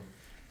locked in.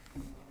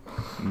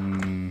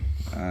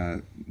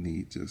 I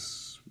need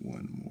just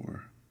one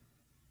more.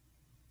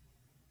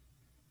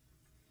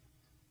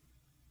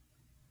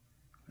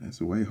 It's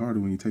way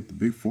harder when you take the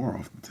big 4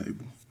 off the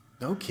table.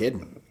 No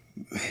kidding.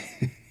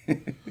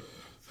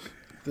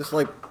 This is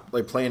like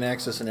playing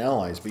Axis and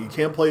Allies, but you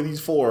can't play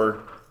these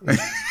 4.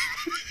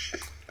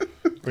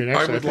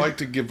 I would like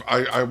to give...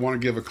 I want to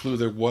give a clue.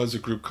 There was a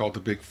group called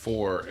the Big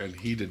 4, and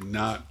he did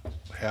not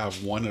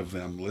have one of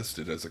them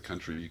listed as a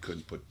country you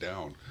couldn't put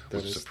down,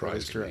 which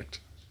surprised me.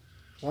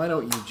 Why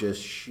don't you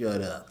just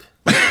shut up?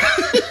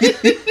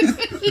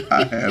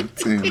 I have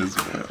 10 as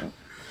well.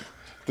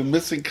 The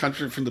missing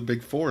country from the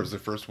Big 4 is the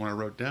first one I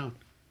wrote down.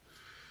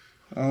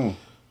 Oh.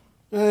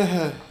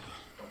 Check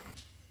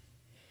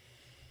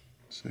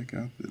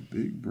out the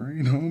big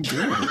brain on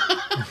Bill.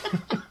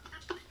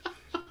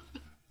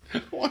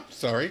 Oh, I'm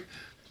sorry.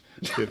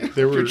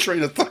 There were Your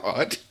train of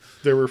thought.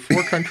 There were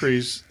 4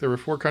 countries. There were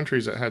 4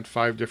 countries that had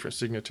 5 different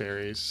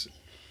signatories.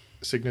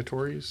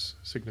 Signatories,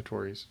 I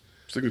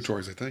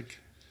think.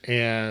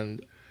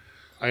 And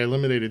I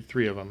eliminated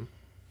 3 of them.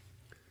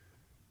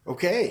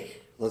 Okay,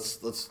 let's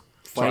So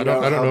find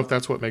out. I don't know if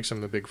that's what makes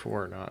them the Big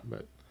 4 or not,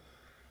 but.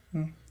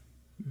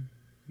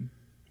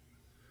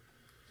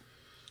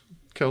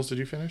 Kels, did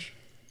you finish?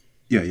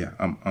 Yeah,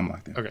 I'm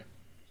locked in.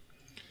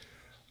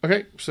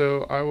 Okay,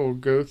 so I will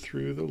go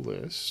through the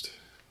list.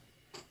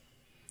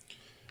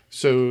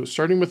 So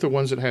starting with the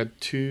ones that had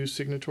 2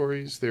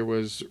 signatories, there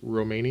was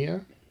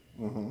Romania,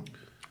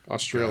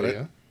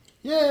 Australia,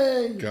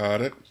 Yay!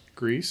 Got it.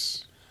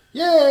 Greece,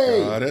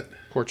 Yay! Got it.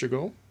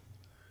 Portugal,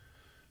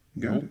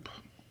 Got it.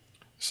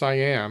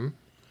 Siam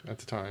at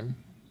the time.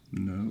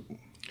 No.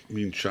 You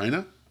mean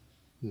China?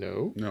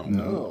 No.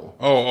 No.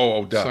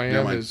 Oh, duh. Never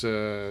Siam mind. is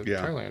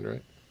Thailand,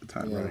 right?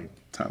 Thailand.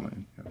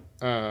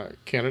 Yeah.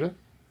 Canada,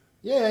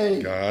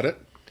 Yay! Got it.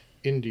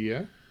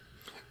 India,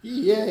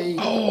 Yay!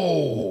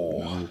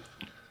 Oh,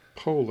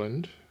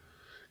 Poland,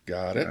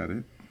 got it. Got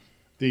it.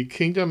 the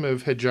Kingdom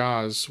of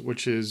Hejaz,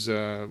 which is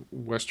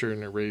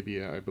Western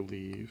Arabia, I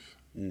believe,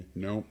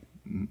 Nope.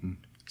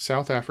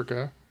 South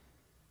Africa,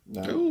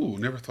 No. Ooh,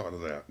 never thought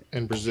of that.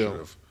 and Brazil.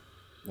 Should've.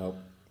 Nope.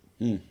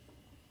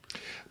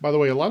 By the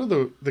way, a lot of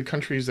the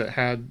countries that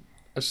had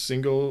a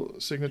single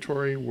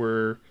signatory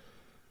were,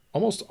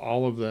 almost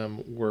all of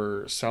them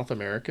were South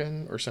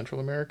American or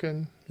Central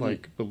American,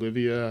 like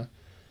Bolivia.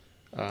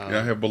 Yeah,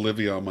 I have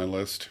Bolivia on my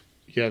list.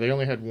 Yeah, they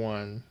only had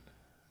one.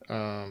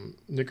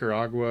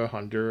 Nicaragua,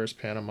 Honduras,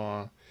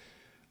 Panama,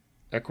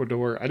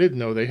 Ecuador. I didn't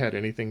know they had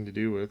anything to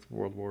do with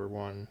World War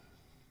One.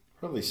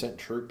 Probably sent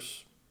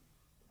troops.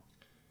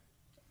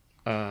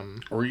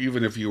 Or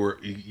even if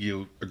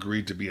you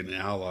agreed to be an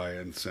ally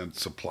and sent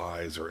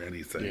supplies or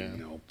anything,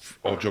 Yeah.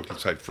 all joking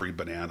aside, free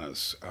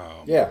bananas.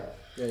 Yeah.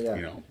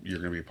 You're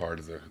going to be part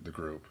of the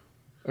group.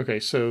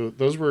 Okay, so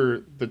those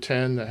were the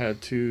 10 that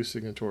had 2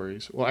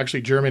 signatories. Well,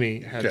 actually,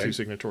 Germany had 2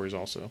 signatories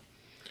also.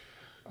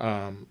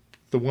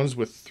 The ones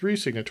with 3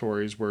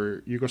 signatories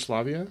were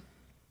Yugoslavia,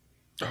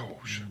 Oh,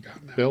 should have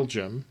gotten that.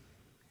 Belgium,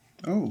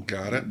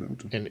 Got it.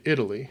 and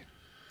Italy.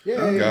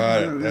 Yeah.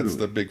 Got it. That's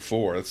the big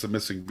 4. That's the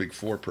missing big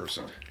 4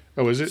 person.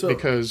 Oh, is it? So-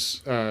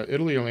 Because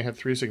Italy only had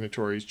 3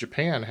 signatories.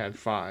 Japan had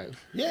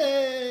 5.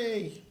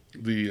 Yay!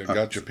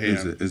 Got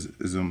Japan.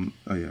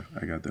 Oh yeah,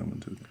 I got that one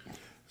too.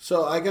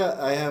 So I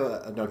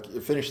have no.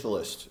 Finish the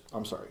list.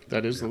 I'm sorry.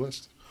 That is the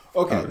list.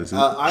 Okay. is it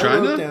I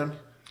China? wrote down.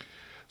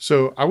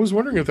 So I was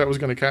wondering if that was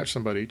going to catch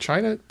somebody.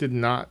 China did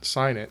not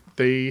sign it.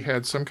 They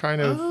had some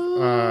kind of.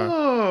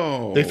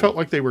 They felt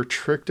like they were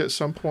tricked at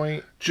some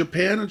point.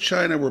 Japan and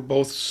China were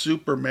both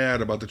super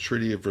mad about the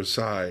Treaty of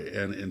Versailles,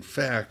 and in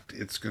fact,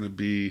 it's going to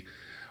be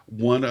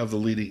one of the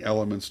leading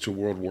elements to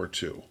World War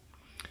II.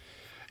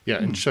 Yeah,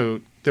 and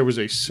so there was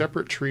a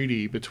separate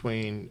treaty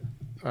between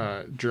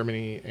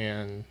Germany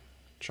and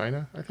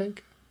China, I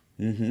think.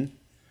 Mm-hmm.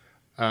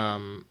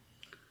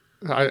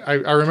 I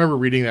remember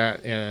reading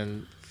that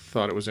and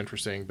thought it was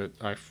interesting, but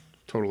I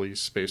totally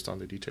spaced on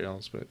the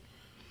details. But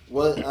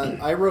Well,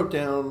 I wrote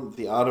down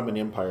the Ottoman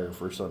Empire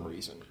for some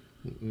reason.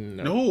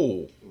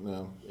 No,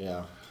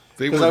 Yeah.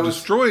 they 'Cause were I was-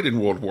 destroyed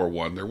in World War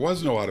I. There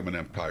was no Ottoman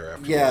Empire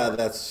after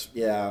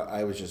that.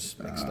 I was just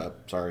mixed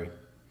up. Sorry.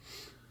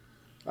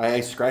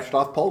 I scratched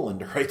off Poland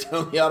to write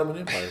down the Ottoman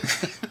Empire.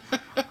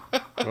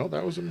 well,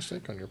 that was a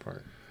mistake on your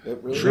part. It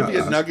really Trivia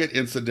was. nugget,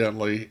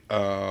 incidentally,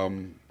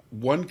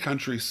 one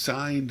country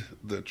signed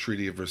the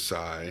Treaty of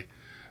Versailles,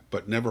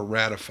 but never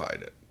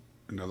ratified it.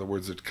 In other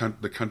words,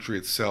 the country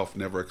itself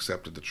never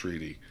accepted the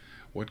treaty.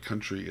 What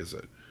country is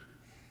it?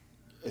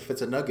 If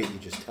it's a nugget, you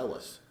just tell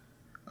us.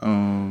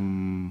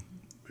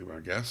 You want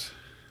to guess?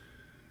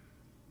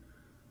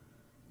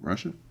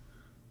 Russia?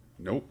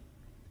 Nope.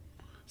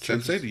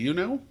 Sensei, do you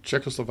know?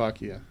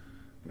 Czechoslovakia.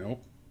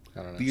 Nope.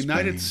 I don't know. The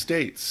United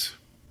States.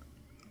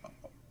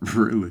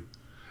 Really?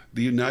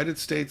 The United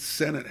States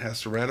Senate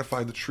has to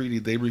ratify the treaty.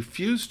 They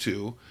refused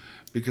to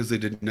because they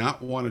did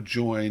not want to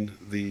join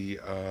the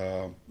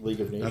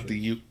League of Nations. not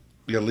the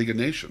League of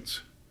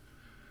Nations.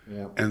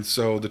 Yeah. And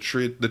so the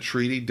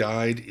treaty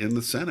died in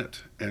the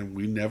Senate, and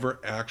we never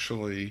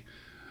actually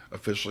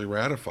officially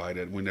ratified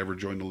it. We never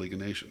joined the League of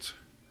Nations.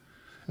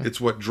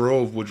 It's what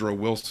drove Woodrow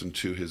Wilson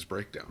to his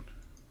breakdown.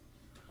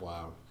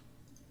 Wow.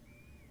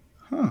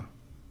 Huh.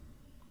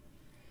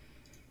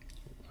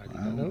 I did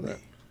not know that.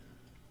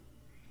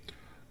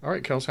 All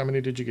right, Kels, how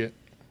many did you get?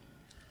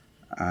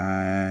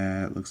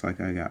 Looks like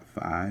I got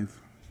 5.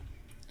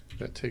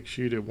 That takes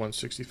you to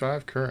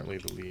 165, currently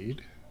the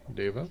lead.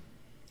 Deva.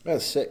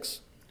 That's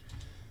 6.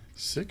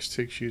 6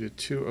 takes you to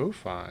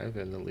 205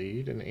 in the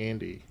lead, and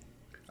Andy.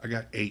 I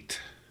got 8.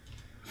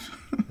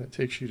 That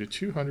takes you to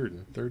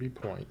 230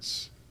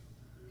 points.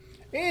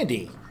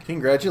 Andy,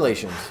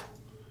 congratulations.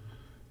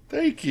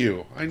 Thank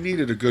you. I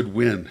needed a good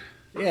win.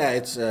 Yeah,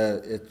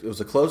 it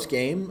was a close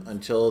game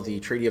until the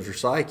Treaty of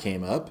Versailles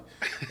came up,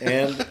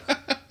 and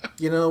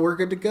we're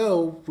good to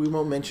go. We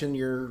won't mention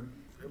your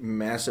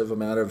massive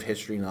amount of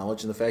history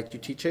knowledge and the fact you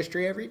teach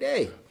history every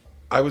day.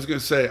 I was going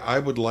to say, I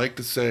would like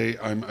to say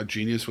I'm a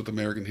genius with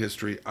American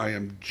history. I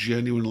am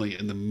genuinely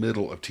in the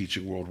middle of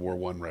teaching World War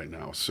I right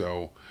now.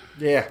 So,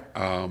 Yeah.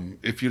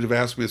 if you'd have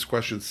asked me this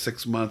question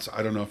 6 months,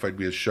 I don't know if I'd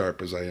be as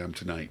sharp as I am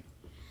tonight.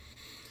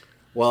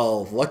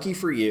 Well, lucky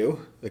for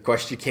you, the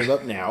question came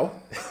up now.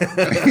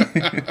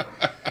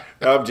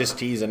 I'm just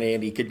teasing,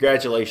 Andy.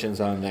 Congratulations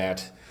on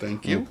that.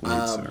 Thank you.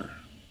 Sir.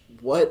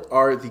 What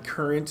are the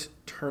current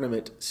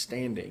tournament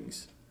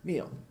standings?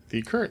 Neil.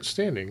 The current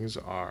standings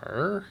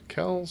are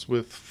Kels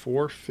with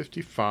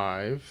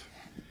 455,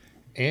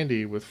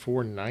 Andy with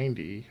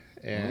 490,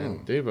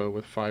 and Devo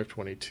with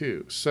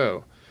 522.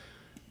 So,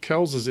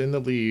 Kels is in the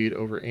lead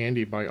over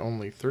Andy by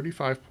only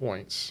 35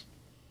 points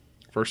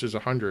versus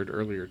 100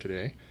 earlier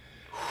today.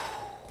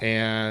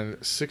 And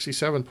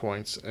 67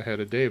 points ahead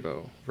of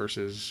Devo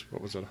versus,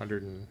 what was it,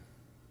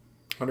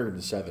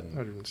 107.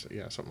 100,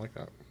 yeah, something like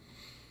that.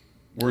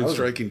 We're in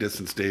striking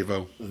distance,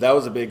 Davo. That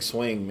was a big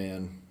swing,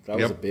 man. That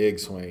was a big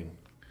swing.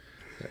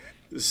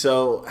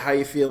 So, how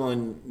you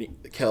feeling,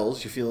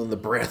 Kels? You feeling the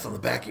breath on the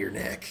back of your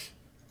neck?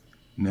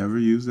 Never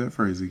use that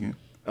phrase again.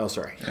 Oh,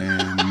 sorry.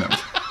 And no.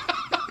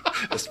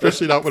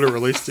 Especially not when it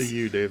relates to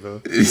you,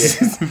 Devo.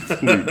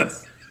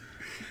 Please.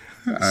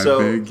 I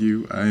beg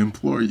you, I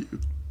implore you.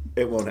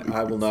 It won't.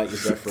 I will not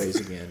use that phrase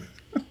again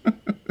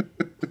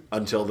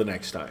until the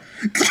next time.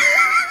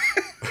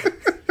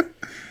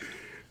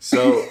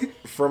 So,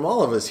 from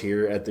all of us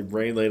here at the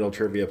Brain Ladle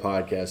Trivia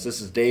Podcast, this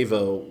is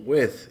Davo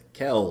with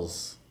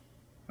Kels.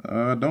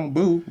 Don't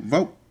boo.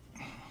 Vote.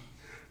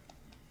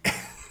 I'm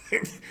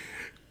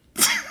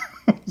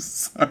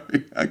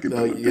sorry. I can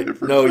do it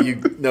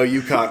different. No,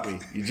 you caught me.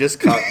 You just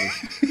caught me.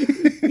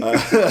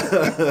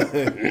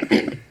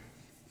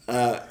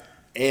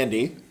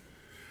 Andy.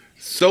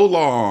 So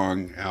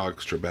long,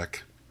 Alex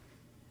Trebek.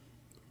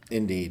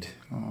 Indeed.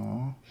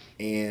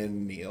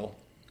 And Neil.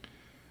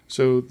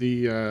 So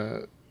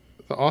the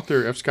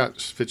author F.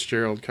 Scott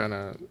Fitzgerald kind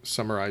of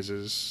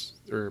summarizes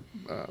or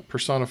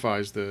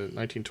personifies the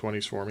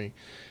 1920s for me,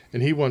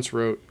 and he once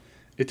wrote,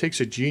 "It takes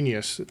a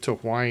genius to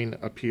whine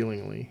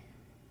appealingly."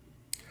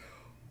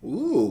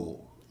 Ooh.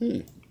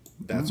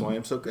 That's why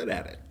I'm so good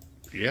at it.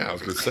 Yeah, I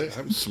was going to say,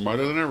 I'm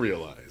smarter than I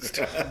realized.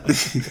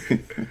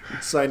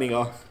 Signing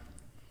off.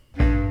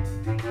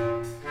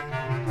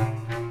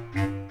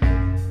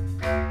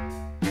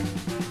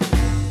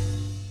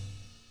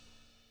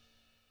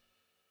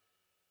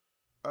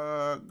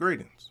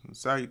 Greetings and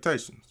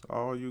salutations to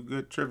all you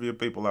good trivia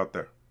people out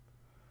there.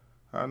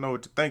 I know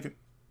what you're thinking.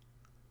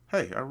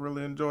 Hey, I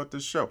really enjoyed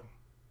this show.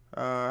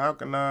 How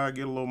can I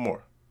get a little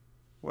more?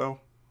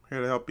 Well,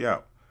 here to help you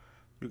out.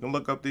 You can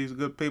look up these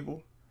good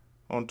people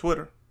on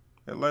Twitter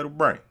at Ladle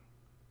Brain,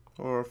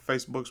 or if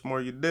Facebook's more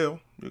your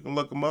deal, you can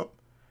look them up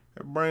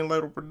at Brain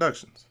Ladle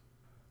Productions.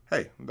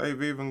 Hey,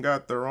 they've even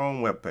got their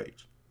own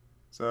webpage.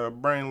 It's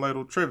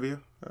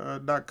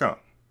brainladletrivia.com.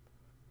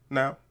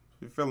 Now,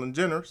 if you're feeling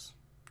generous,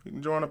 you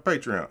can join a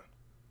Patreon,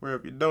 where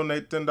if you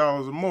donate $10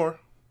 or more,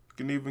 you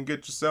can even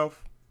get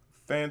yourself a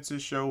fancy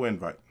show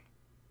invite.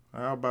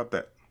 How about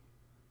that?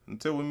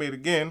 Until we meet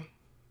again,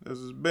 this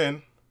has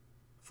been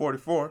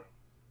 44,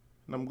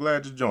 and I'm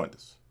glad you joined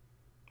us.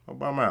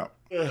 Hope I'm out.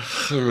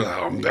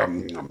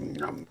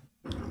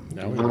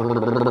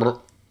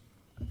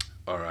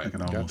 All right. I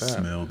can almost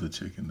smell the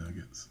chicken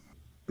nuggets.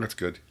 That's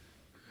good.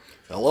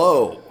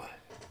 Hello.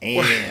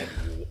 And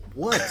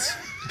what?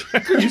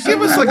 Could you give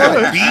us like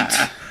a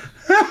beat?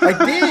 I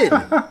did.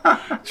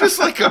 Just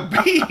like a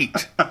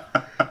beat.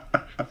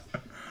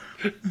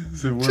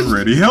 So we're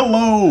ready.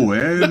 Hello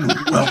and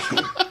welcome.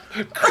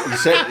 You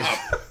said,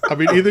 I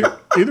mean, either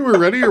we're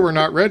ready or we're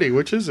not ready.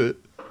 Which is it?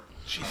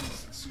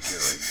 Jesus,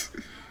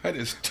 scary. That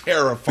is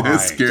terrifying.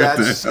 That scared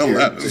the hell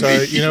out of me. So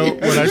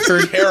when I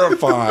turned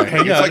terrifying.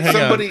 Hang it's on, like hang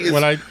somebody on. is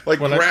When I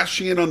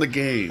crashing in on the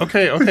game.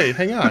 Okay,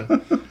 hang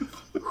on.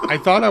 I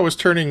thought I was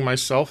turning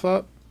myself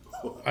up.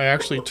 I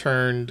actually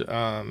turned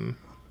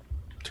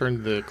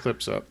the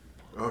clips up.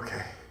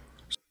 okay.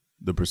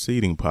 The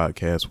preceding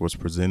podcast was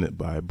presented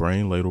by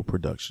Brain Ladle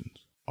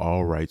Productions.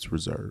 All rights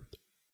reserved.